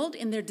world,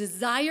 in their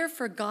desire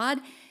for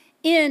God,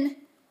 in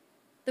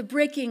the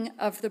breaking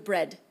of the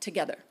bread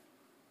together.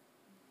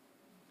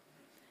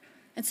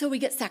 And so we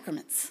get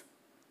sacraments.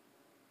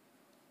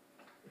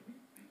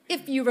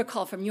 If you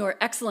recall from your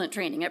excellent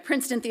training at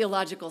Princeton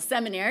Theological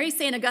Seminary,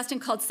 St. Augustine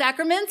called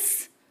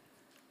sacraments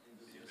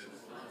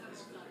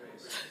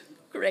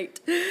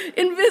great.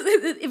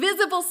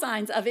 Invisible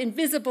signs of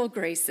invisible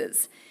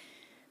graces.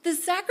 The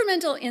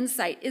sacramental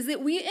insight is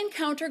that we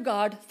encounter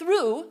God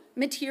through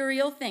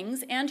material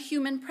things and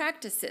human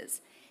practices,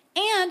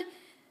 and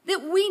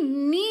that we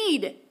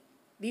need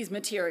these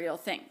material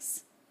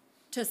things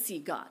to see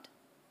God.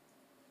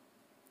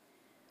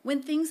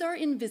 When things are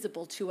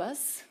invisible to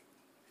us,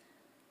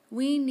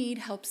 we need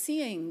help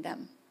seeing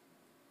them.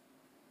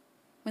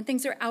 When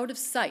things are out of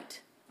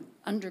sight,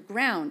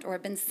 underground, or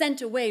have been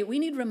sent away, we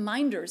need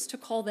reminders to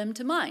call them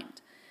to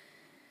mind.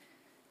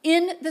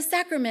 In the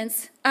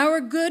sacraments,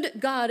 our good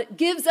God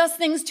gives us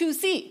things to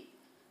see,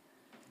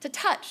 to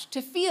touch,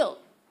 to feel,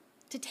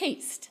 to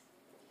taste.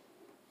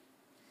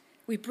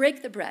 We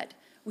break the bread,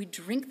 we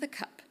drink the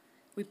cup,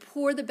 we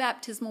pour the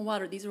baptismal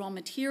water. These are all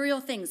material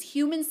things,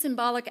 human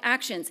symbolic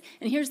actions.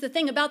 And here's the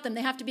thing about them,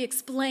 they have to be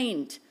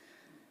explained.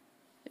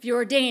 If you're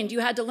ordained, you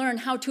had to learn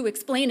how to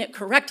explain it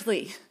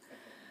correctly.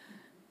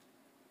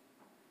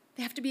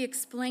 They have to be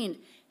explained.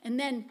 And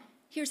then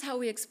here's how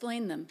we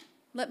explain them.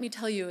 Let me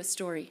tell you a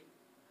story.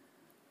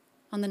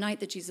 On the night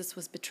that Jesus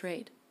was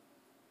betrayed,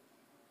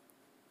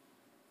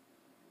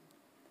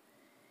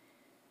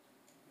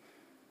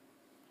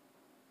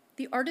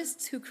 the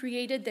artists who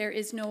created There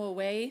Is No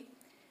Way,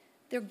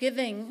 they're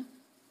giving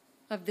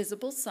a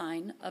visible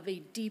sign of a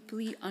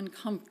deeply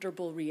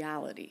uncomfortable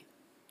reality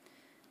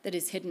that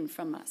is hidden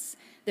from us.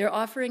 They're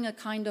offering a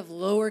kind of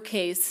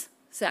lowercase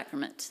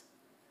sacrament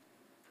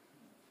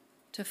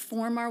to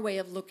form our way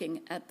of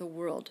looking at the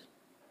world.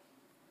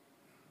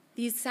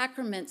 These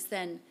sacraments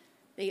then,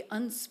 they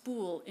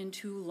unspool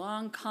into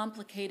long,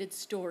 complicated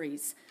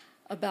stories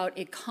about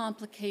a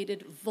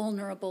complicated,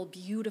 vulnerable,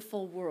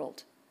 beautiful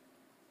world.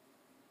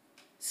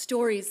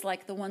 Stories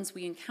like the ones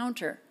we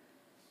encounter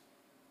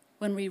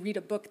when we read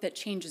a book that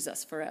changes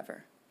us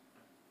forever.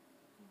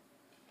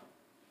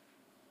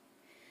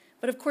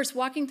 But of course,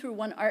 walking through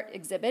one art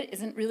exhibit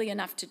isn't really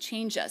enough to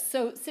change us.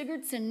 So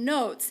Sigurdsson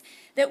notes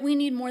that we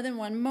need more than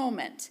one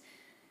moment.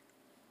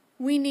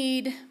 We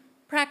need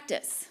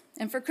practice.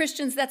 And for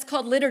Christians, that's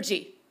called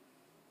liturgy.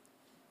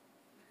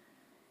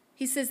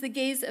 He says the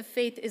gaze of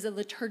faith is a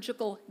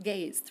liturgical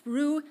gaze.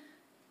 Through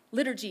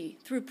liturgy,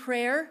 through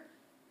prayer,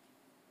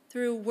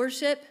 through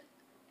worship,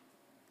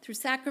 through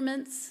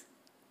sacraments,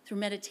 through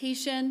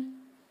meditation,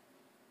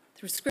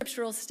 through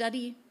scriptural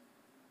study,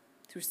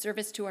 through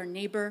service to our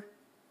neighbor,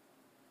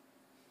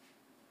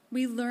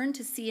 we learn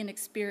to see and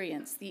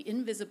experience the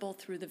invisible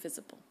through the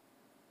visible.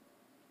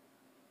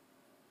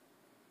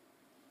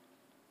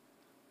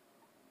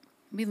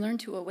 We learn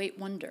to await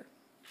wonder.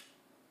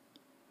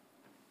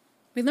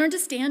 We learn to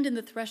stand in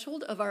the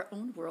threshold of our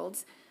own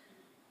worlds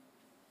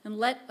and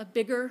let a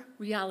bigger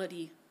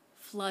reality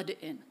flood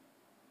in.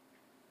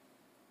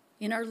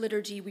 In our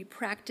liturgy, we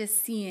practice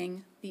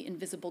seeing the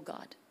invisible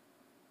God.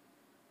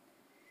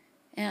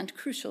 And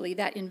crucially,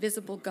 that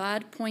invisible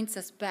God points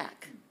us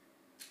back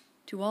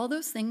to all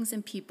those things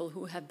and people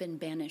who have been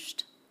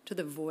banished to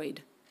the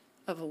void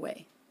of a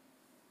way.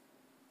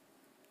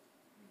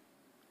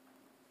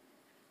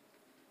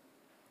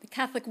 The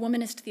Catholic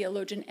womanist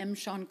theologian M.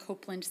 Shawn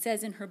Copeland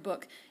says in her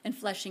book,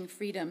 Enfleshing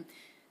Freedom,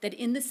 that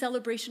in the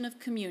celebration of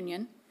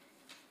communion,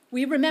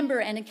 we remember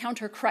and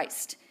encounter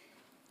Christ,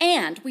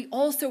 and we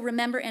also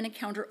remember and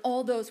encounter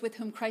all those with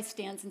whom Christ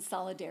stands in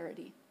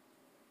solidarity.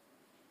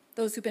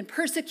 Those who've been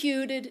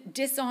persecuted,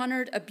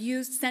 dishonored,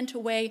 abused, sent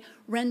away,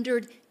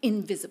 rendered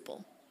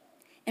invisible.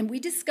 And we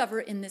discover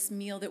in this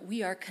meal that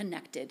we are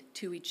connected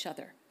to each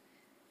other.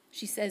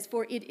 She says,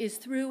 for it is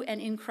through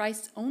and in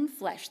Christ's own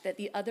flesh that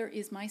the other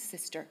is my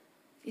sister,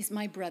 is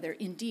my brother.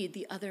 Indeed,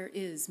 the other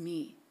is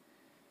me.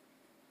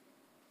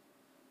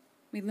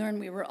 We learn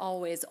we were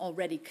always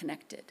already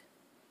connected.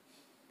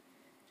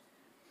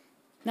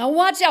 Now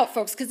watch out,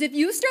 folks, because if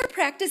you start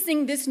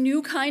practicing this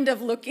new kind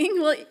of looking,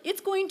 well,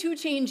 it's going to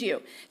change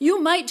you. You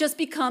might just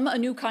become a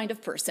new kind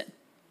of person.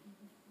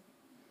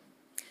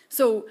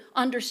 So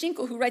Anders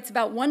Schinkel, who writes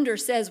about wonder,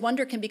 says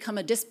wonder can become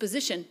a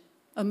disposition,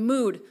 a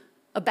mood,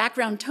 a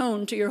background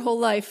tone to your whole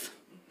life.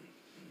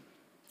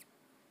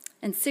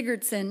 And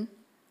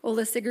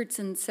Ola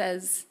Sigurdsson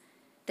says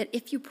that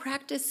if you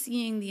practice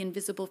seeing the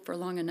invisible for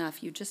long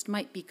enough, you just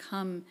might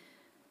become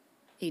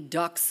a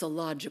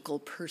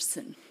doxological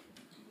person.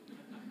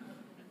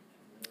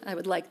 I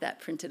would like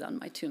that printed on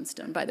my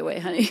tombstone, by the way,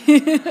 honey.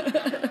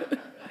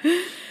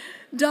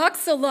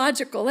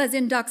 Doxological, as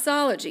in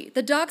doxology.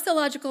 The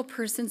doxological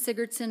person,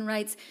 Sigurdsson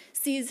writes,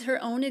 sees her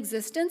own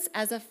existence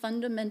as a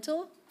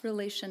fundamental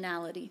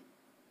relationality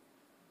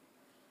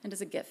and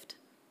as a gift.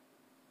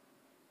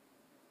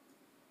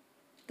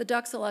 The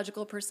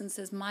doxological person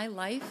says, my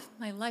life,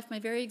 my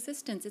very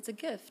existence, it's a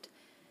gift.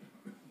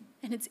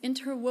 And it's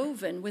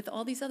interwoven with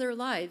all these other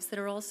lives that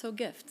are also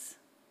gifts.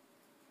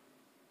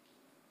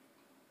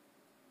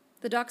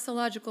 The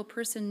doxological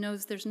person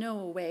knows there's no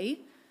way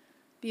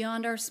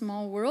beyond our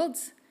small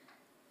worlds.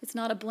 It's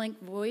not a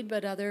blank void,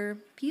 but other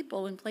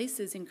people and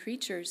places and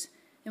creatures,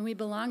 and we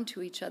belong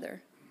to each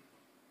other.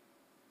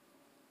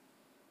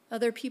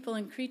 Other people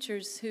and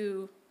creatures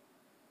who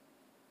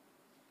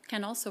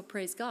can also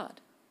praise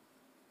God.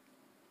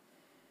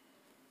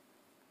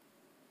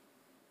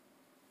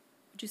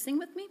 Would you sing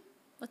with me?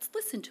 Let's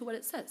listen to what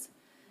it says.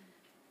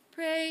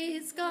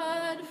 Praise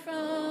God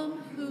from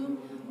whom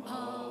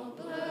all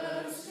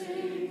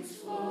blessings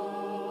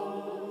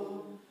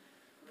flow.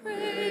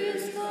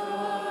 Praise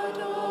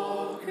God,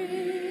 all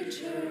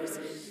creatures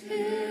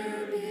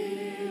here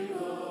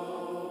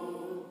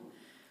below.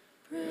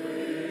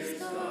 Praise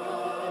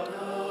God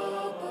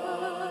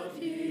above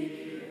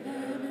the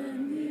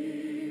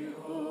heavenly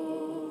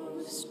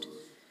host.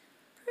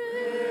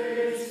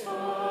 Praise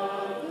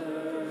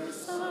Father,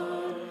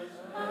 Son,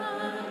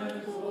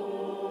 and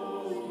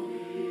Holy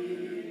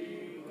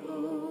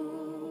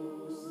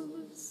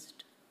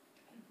Ghost.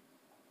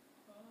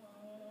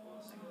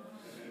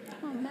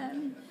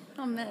 Amen.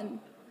 Amen.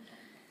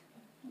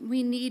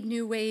 We need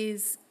new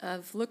ways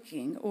of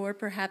looking, or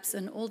perhaps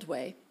an old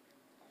way,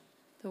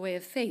 the way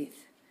of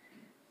faith,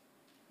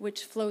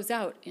 which flows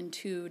out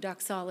into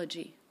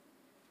doxology.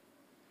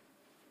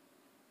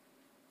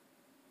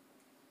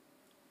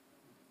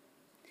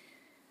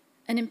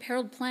 An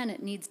imperiled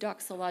planet needs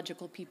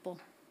doxological people.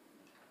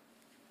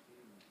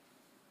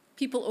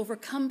 People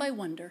overcome by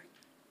wonder.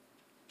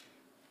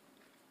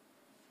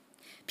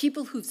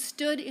 People who've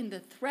stood in the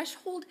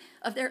threshold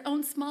of their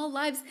own small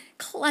lives,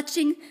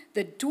 clutching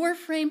the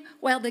doorframe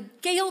while the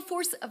gale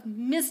force of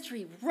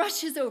mystery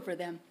rushes over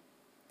them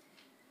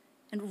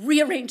and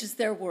rearranges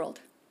their world.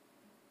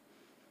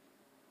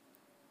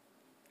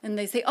 And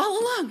they say,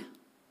 all along,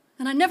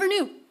 and I never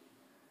knew.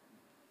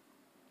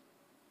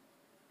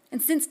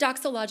 And since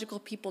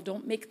doxological people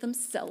don't make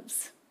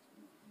themselves,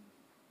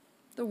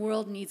 the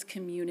world needs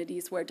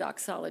communities where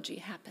doxology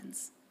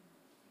happens,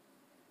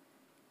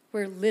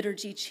 where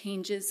liturgy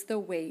changes the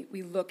way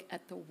we look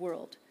at the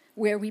world,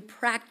 where we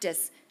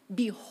practice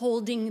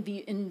beholding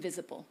the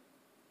invisible.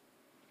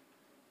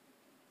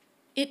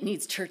 It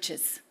needs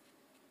churches.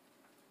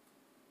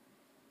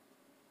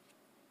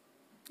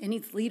 It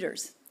needs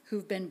leaders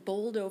who've been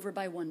bowled over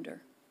by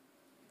wonder,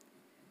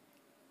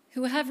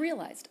 who have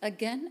realized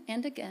again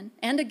and again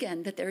and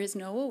again that there is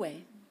no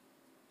way,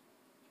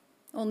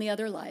 only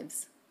other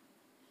lives.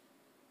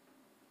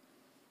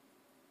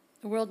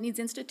 The world needs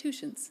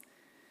institutions.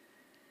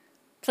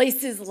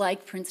 Places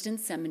like Princeton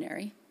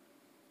Seminary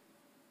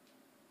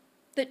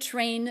that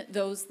train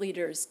those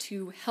leaders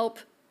to help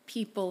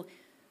people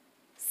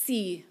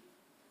see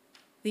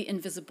the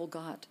invisible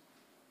God,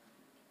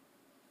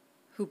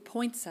 who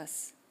points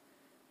us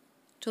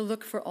to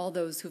look for all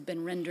those who've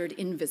been rendered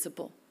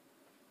invisible.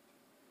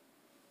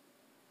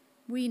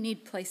 We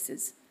need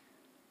places.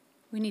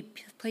 We need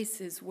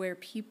places where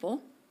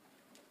people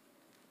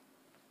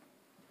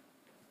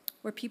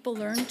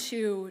learn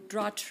to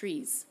draw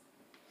trees.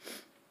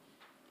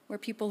 Where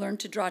people learn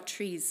to draw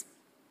trees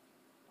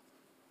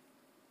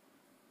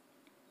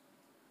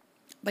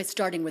by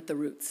starting with the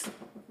roots.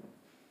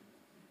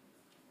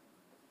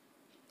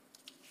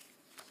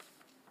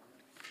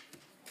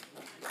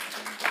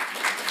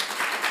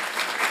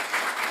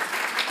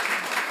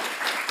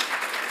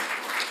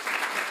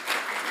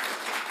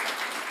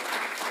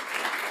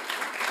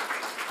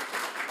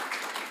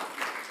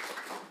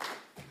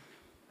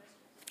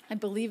 I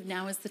believe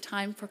now is the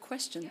time for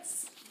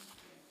questions.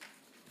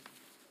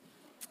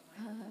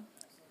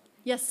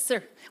 Yes,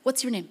 sir.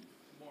 What's your name?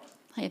 Mark.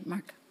 Hi,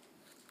 Mark.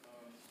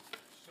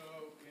 So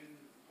in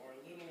our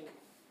little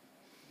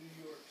New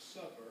York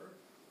suburb,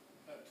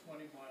 about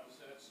 20 miles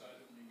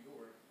outside of New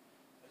York,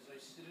 as I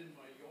sit in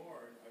my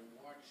yard, I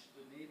watch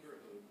the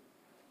neighborhood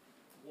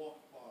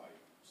walk by.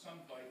 Some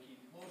biking,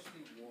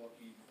 mostly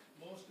walking.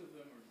 Most of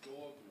them are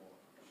dog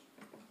walkers.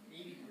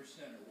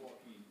 80% are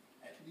walking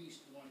at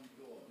least one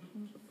dog.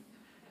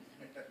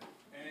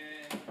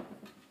 And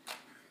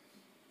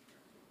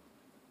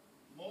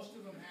most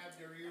of them have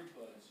their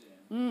earbuds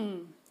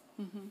in,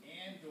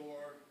 and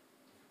or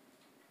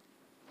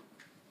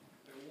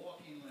they're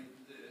walking like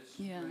this,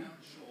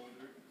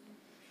 round-shouldered,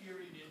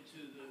 peering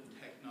into the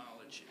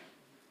technology.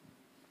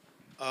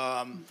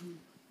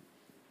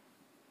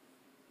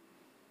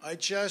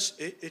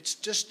 It's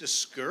just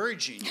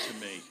discouraging to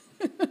me.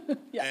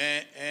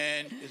 Yeah.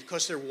 And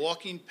because they're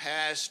walking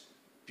past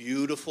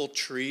beautiful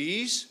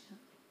trees,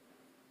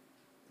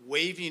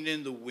 waving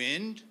in the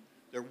wind,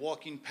 they're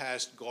walking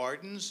past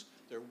gardens,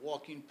 they're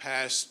walking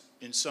past,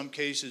 in some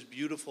cases,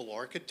 beautiful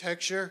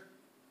architecture.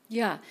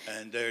 Yeah.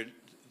 And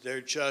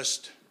they're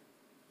just,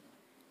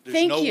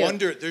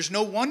 there's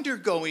no wonder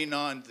going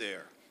on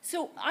there.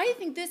 So I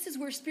think this is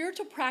where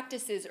spiritual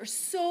practices are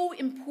so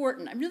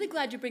important. I'm really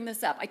glad you bring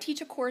this up. I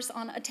teach a course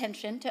on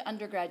attention to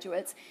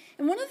undergraduates.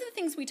 And one of the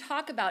things we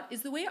talk about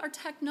is the way our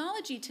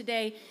technology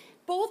today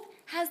both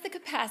has the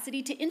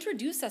capacity to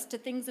introduce us to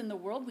things in the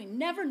world we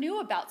never knew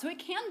about. So it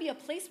can be a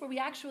place where we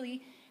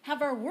actually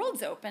have our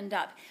worlds opened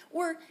up.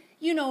 Or,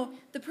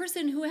 the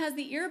person who has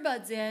the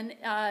earbuds in,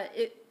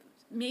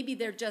 maybe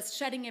they're just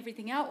shutting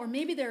everything out, or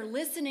maybe they're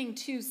listening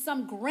to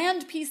some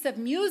grand piece of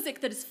music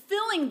that is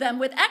filling them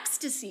with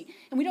ecstasy.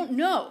 And we don't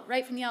know,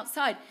 right, from the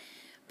outside.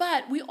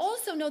 But we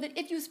also know that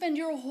if you spend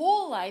your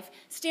whole life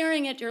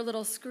staring at your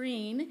little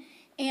screen,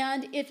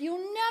 and if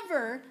you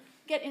never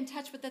get in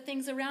touch with the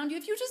things around you,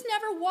 if you just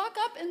never walk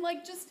up and I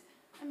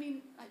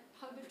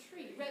hug a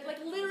tree, right?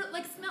 Like literally,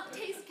 like smell,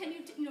 taste, can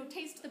you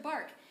taste the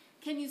bark?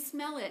 Can you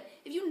smell it?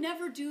 If you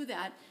never do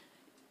that,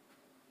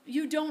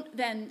 you don't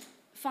then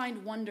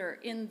find wonder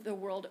in the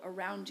world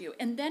around you.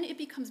 And then it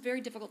becomes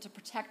very difficult to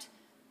protect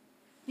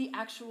the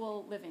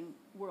actual living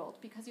world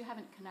because you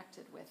haven't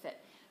connected with it.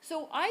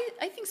 So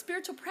I think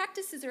spiritual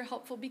practices are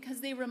helpful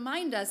because they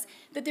remind us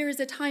that there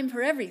is a time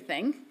for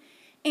everything,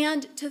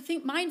 and to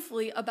think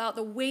mindfully about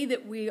the way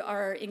that we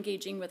are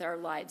engaging with our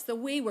lives, the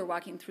way we're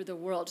walking through the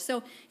world.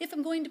 So if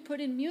I'm going to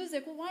put in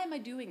music, well, why am I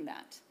doing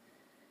that?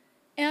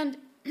 And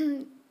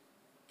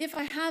if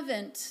I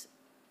haven't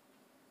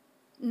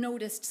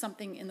noticed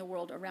something in the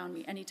world around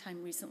me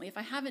anytime recently, if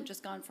I haven't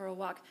just gone for a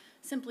walk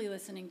simply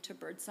listening to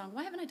birdsong,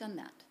 why haven't I done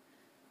that?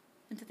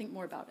 And to think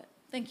more about it.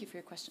 Thank you for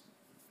your question.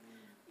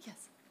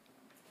 Yes?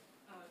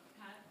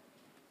 Pat,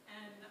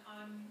 and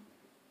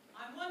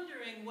I'm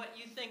wondering what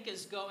you think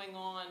is going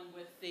on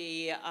with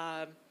the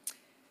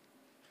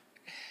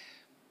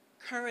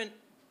current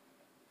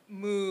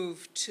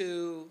move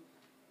to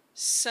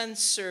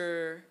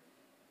censor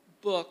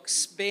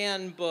books,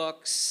 ban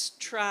books,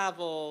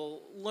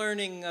 travel,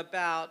 learning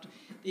about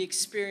the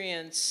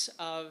experience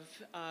of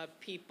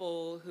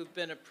people who've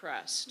been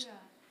oppressed. Yeah.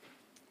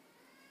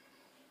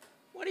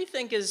 What do you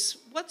think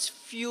what's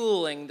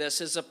fueling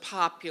this as a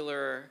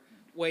popular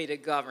way to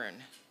govern?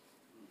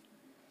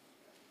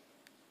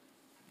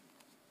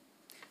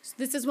 So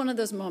this is one of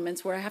those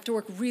moments where I have to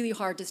work really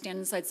hard to stand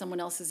inside someone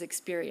else's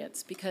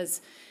experience because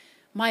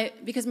my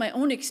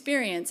own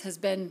experience has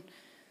been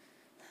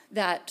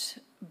that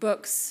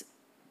books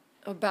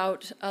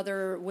about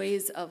other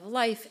ways of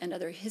life and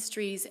other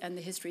histories and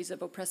the histories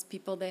of oppressed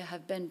people, they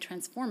have been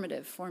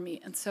transformative for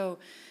me.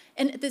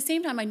 And at the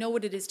same time, I know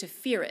what it is to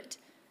fear it.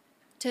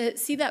 To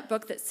see that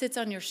book that sits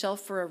on your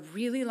shelf for a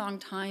really long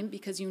time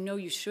because you know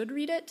you should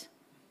read it,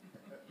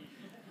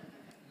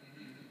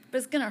 but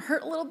it's going to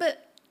hurt a little bit,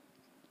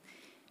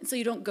 and so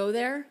you don't go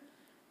there.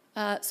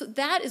 So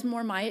that is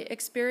more my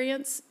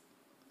experience.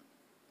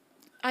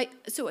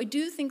 So I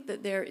do think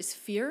that there is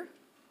fear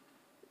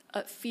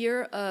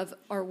of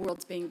our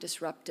worlds being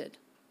disrupted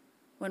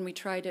when we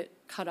try to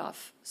cut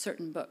off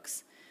certain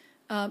books.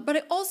 But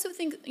I also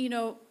think,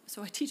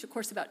 so I teach a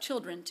course about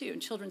children too,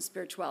 and children's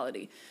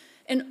spirituality.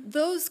 And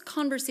those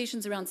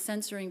conversations around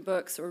censoring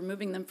books or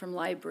removing them from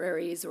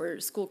libraries or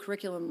school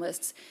curriculum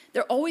lists,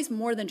 they're always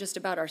more than just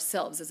about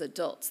ourselves as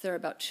adults. They're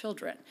about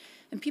children.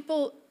 And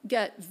people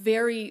get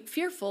very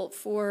fearful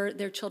for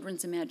their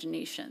children's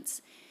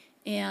imaginations.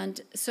 And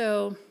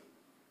so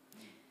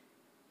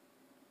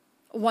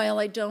while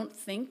I don't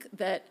think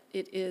that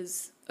it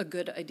is a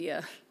good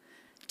idea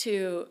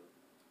to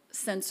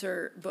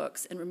censor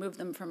books and remove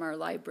them from our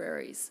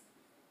libraries,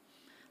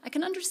 I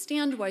can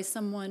understand why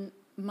someone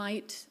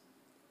might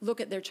look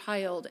at their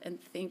child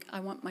and think, I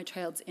want my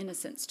child's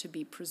innocence to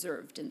be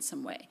preserved in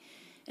some way.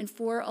 And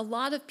for a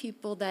lot of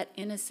people, that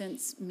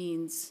innocence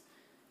means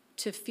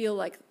to feel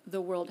like the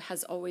world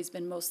has always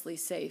been mostly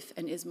safe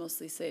and is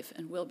mostly safe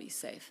and will be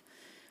safe.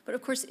 But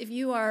of course, if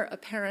you are a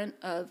parent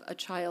of a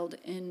child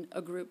in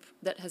a group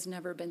that has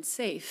never been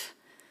safe,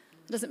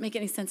 it doesn't make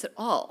any sense at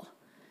all.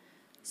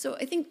 So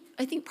I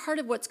think part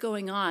of what's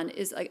going on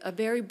is a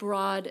very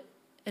broad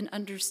and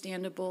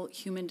understandable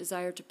human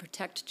desire to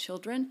protect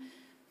children,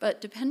 but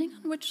depending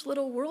on which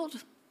little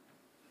world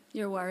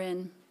you are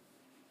in,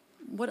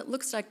 what it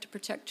looks like to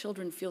protect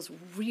children feels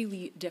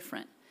really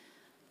different.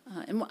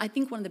 And I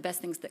think one of the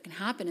best things that can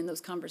happen in those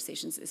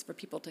conversations is for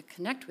people to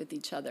connect with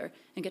each other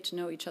and get to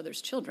know each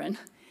other's children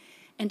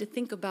and to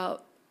think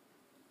about,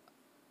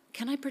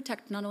 can I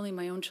protect not only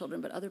my own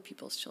children, but other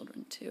people's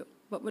children too?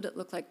 What would it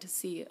look like to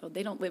see, oh,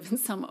 they don't live in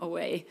some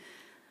OA.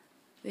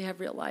 They have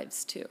real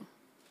lives too.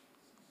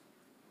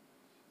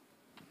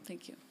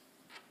 Thank you.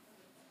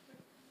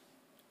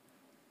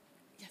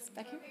 Yes,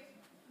 back here?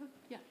 Oh,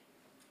 yeah.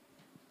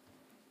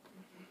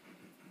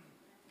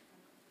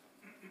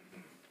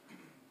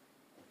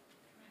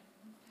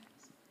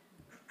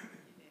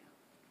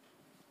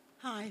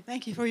 Hi,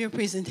 thank you for your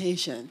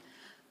presentation.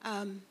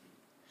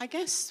 I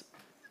guess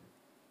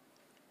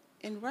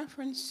in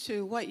reference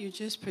to what you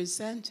just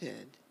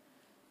presented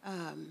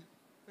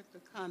with the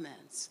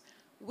comments,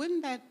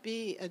 wouldn't that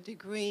be a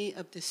degree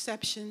of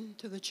deception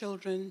to the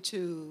children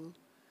to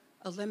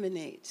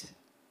eliminate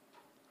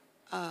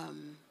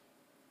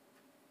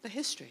the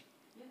history?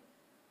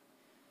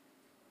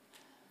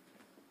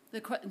 So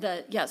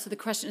the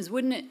question is,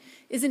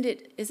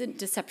 isn't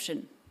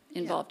deception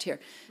involved here?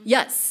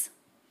 Yes.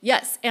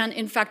 Yes, and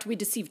in fact, we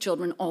deceive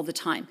children all the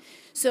time.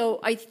 So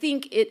I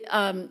think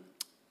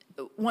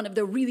one of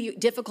the really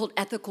difficult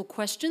ethical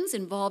questions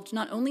involved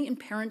not only in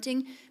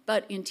parenting,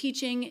 but in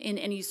teaching, in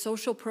any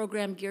social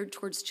program geared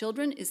towards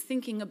children, is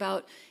thinking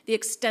about the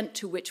extent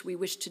to which we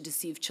wish to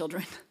deceive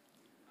children.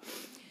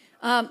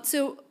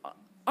 So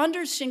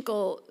Anders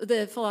Schinkel,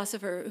 the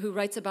philosopher who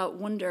writes about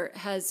wonder,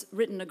 has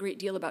written a great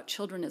deal about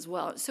children as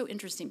well. It's so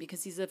interesting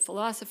because he's a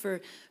philosopher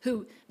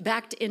who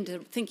backed into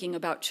thinking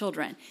about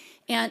children.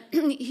 And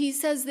he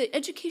says that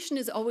education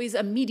is always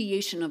a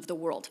mediation of the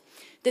world,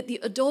 that the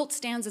adult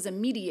stands as a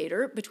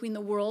mediator between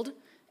the world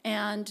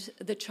and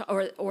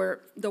or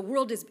the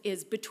world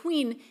is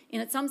between,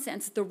 in some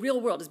sense, the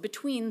real world is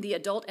between the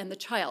adult and the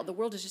child. The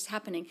world is just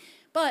happening.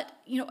 But,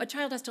 a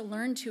child has to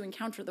learn to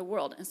encounter the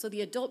world. And so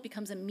the adult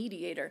becomes a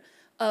mediator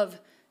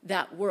of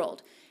that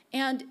world.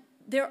 And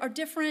there are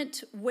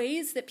different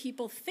ways that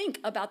people think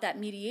about that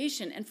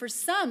mediation. And for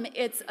some,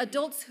 it's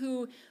adults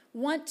who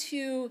want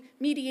to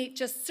mediate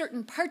just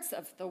certain parts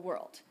of the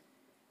world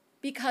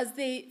because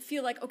they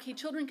feel like, okay,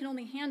 children can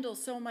only handle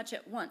so much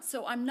at once.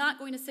 So I'm not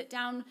going to sit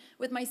down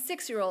with my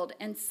 6-year-old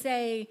and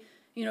say,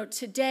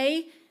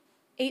 today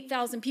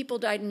 8,000 people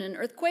died in an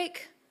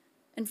earthquake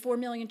and 4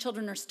 million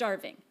children are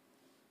starving,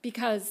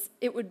 because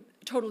it would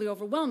totally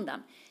overwhelm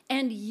them.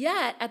 And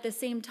yet, at the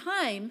same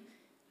time,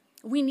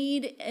 we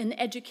need an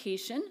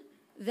education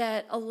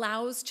that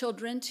allows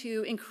children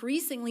to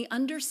increasingly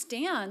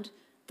understand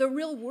the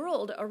real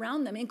world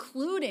around them,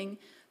 including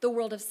the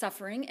world of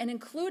suffering and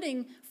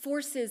including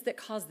forces that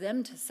cause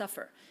them to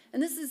suffer.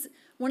 And this is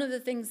one of the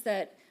things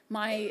that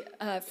my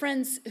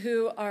friends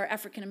who are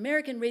African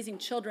American raising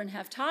children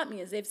have taught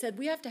me, is they've said,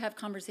 we have to have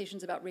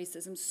conversations about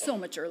racism so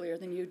much earlier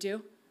than you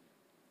do.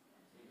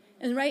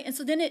 And right, and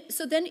so then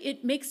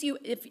it makes you,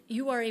 if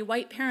you are a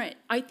white parent,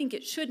 I think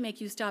it should make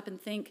you stop and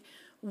think,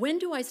 when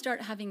do I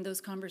start having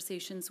those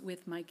conversations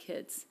with my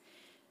kids?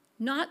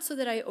 Not so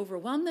that I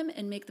overwhelm them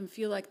and make them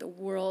feel like the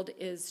world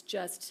is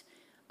just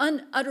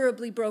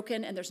unutterably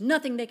broken and there's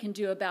nothing they can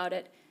do about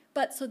it,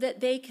 but so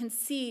that they can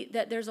see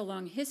that there's a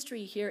long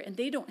history here and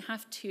they don't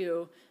have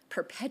to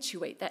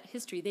perpetuate that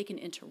history, they can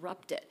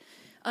interrupt it.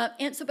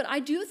 But I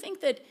do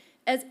think that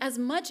as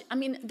much,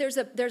 there's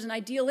an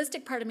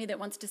idealistic part of me that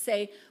wants to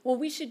say, well,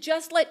 we should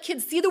just let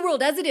kids see the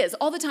world as it is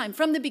all the time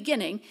from the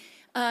beginning.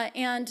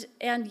 And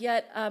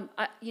yet,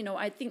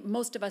 I think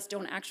most of us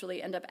don't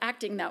actually end up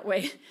acting that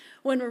way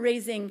when we're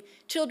raising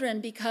children,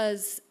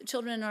 because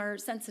children are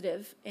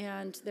sensitive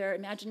and their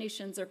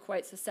imaginations are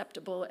quite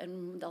susceptible,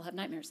 and they'll have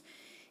nightmares,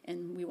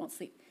 and we won't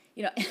sleep.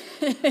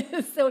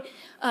 So,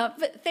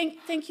 but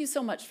thank you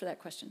so much for that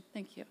question.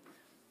 Thank you.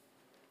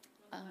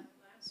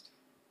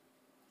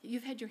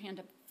 You've had your hand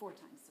up 4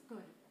 times, so go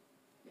ahead.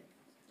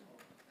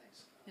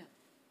 Thanks. Yeah.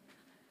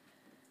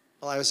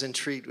 Well, I was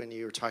intrigued when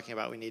you were talking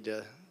about we need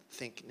to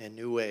think in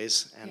new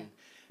ways, and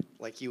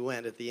like you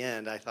went at the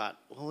end, I thought,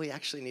 well, we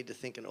actually need to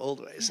think in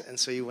old ways. And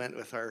so you went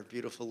with our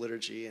beautiful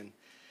liturgy and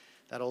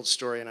that old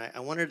story, and I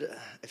wondered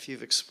if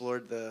you've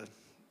explored the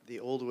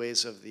old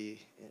ways of the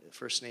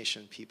First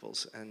Nation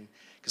peoples, and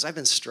because I've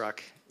been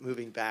struck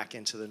moving back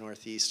into the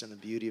Northeast and the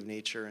beauty of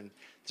nature and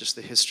just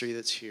the history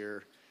that's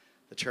here,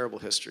 the terrible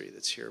history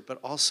that's here, but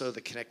also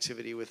the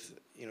connectivity with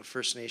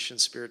First Nation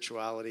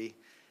spirituality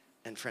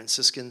and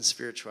Franciscan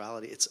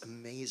spirituality. It's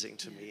amazing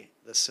to me,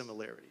 the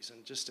similarities,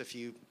 and just if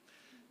you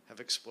have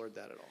explored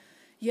that at all.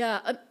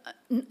 Yeah,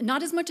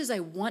 not as much as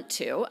I want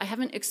to. I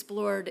haven't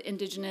explored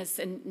indigenous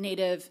and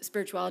native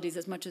spiritualities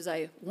as much as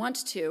I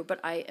want to, but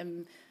I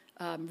am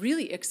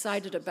really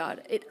excited about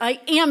it. I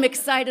am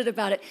excited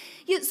about it.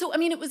 Yeah, so,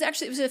 it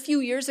was a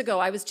few years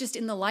ago. I was just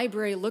in the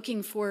library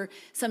looking for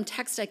some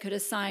text I could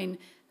assign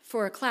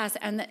for a class,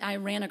 and I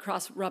ran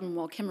across Robin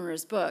Wall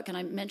Kimmerer's book, and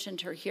I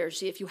mentioned her here.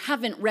 If you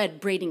haven't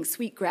read Braiding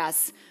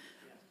Sweetgrass,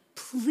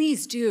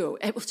 please do.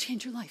 It will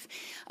change your life.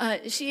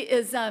 She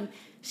is an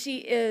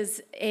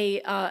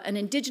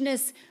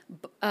indigenous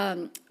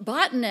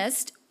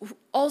botanist,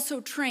 also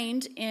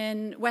trained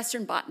in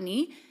Western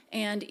botany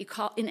and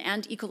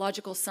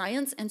ecological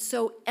science. And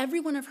so every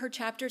one of her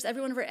chapters,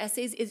 every one of her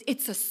essays,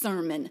 it's a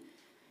sermon.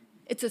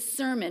 It's a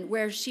sermon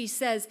where she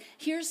says,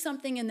 here's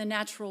something in the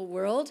natural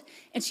world,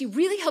 and she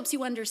really helps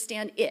you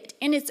understand it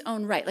in its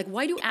own right. Like,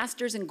 why do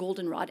asters and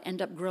goldenrod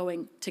end up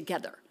growing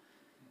together?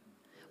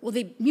 Well,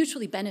 they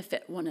mutually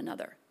benefit one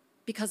another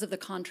because of the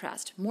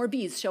contrast. More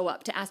bees show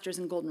up to asters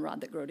and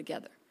goldenrod that grow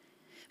together.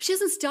 She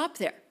doesn't stop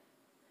there.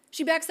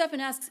 She backs up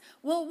and asks,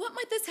 well, what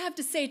might this have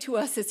to say to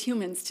us as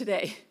humans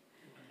today?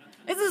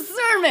 It's a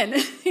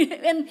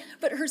sermon.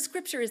 But her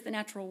scripture is the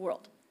natural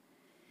world.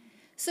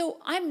 So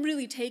I'm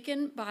really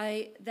taken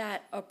by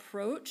that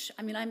approach.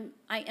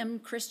 I am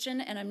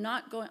Christian, and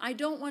I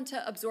don't want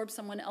to absorb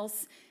someone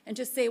else and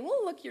just say,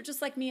 well, look, you're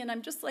just like me, and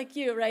I'm just like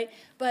you, right?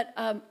 But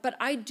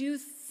I do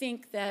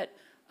think that,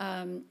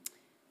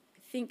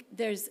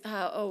 there's,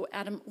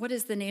 Adam, what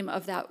is the name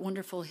of that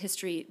wonderful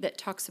history that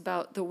talks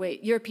about the way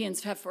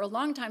Europeans have for a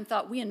long time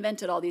thought we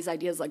invented all these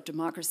ideas like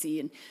democracy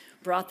and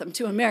brought them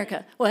to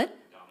America? What?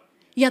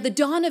 Yeah, The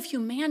Dawn of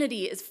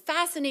Humanity is a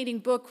fascinating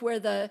book where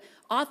the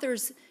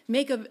authors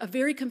make a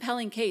very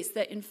compelling case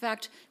that, in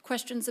fact,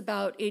 questions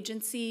about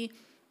agency,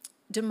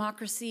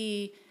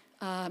 democracy,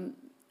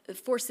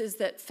 forces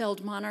that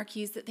felled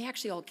monarchies, that they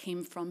actually all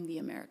came from the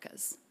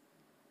Americas.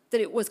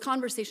 That it was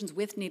conversations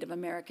with Native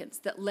Americans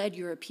that led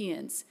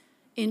Europeans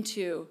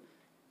into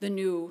the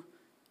new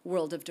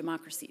world of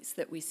democracies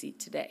that we see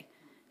today.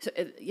 So,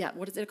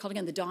 what is it called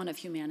again? The Dawn of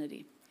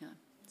Humanity. Yeah.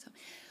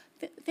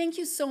 So, thank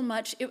you so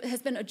much. It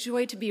has been a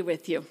joy to be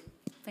with you.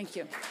 Thank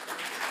you.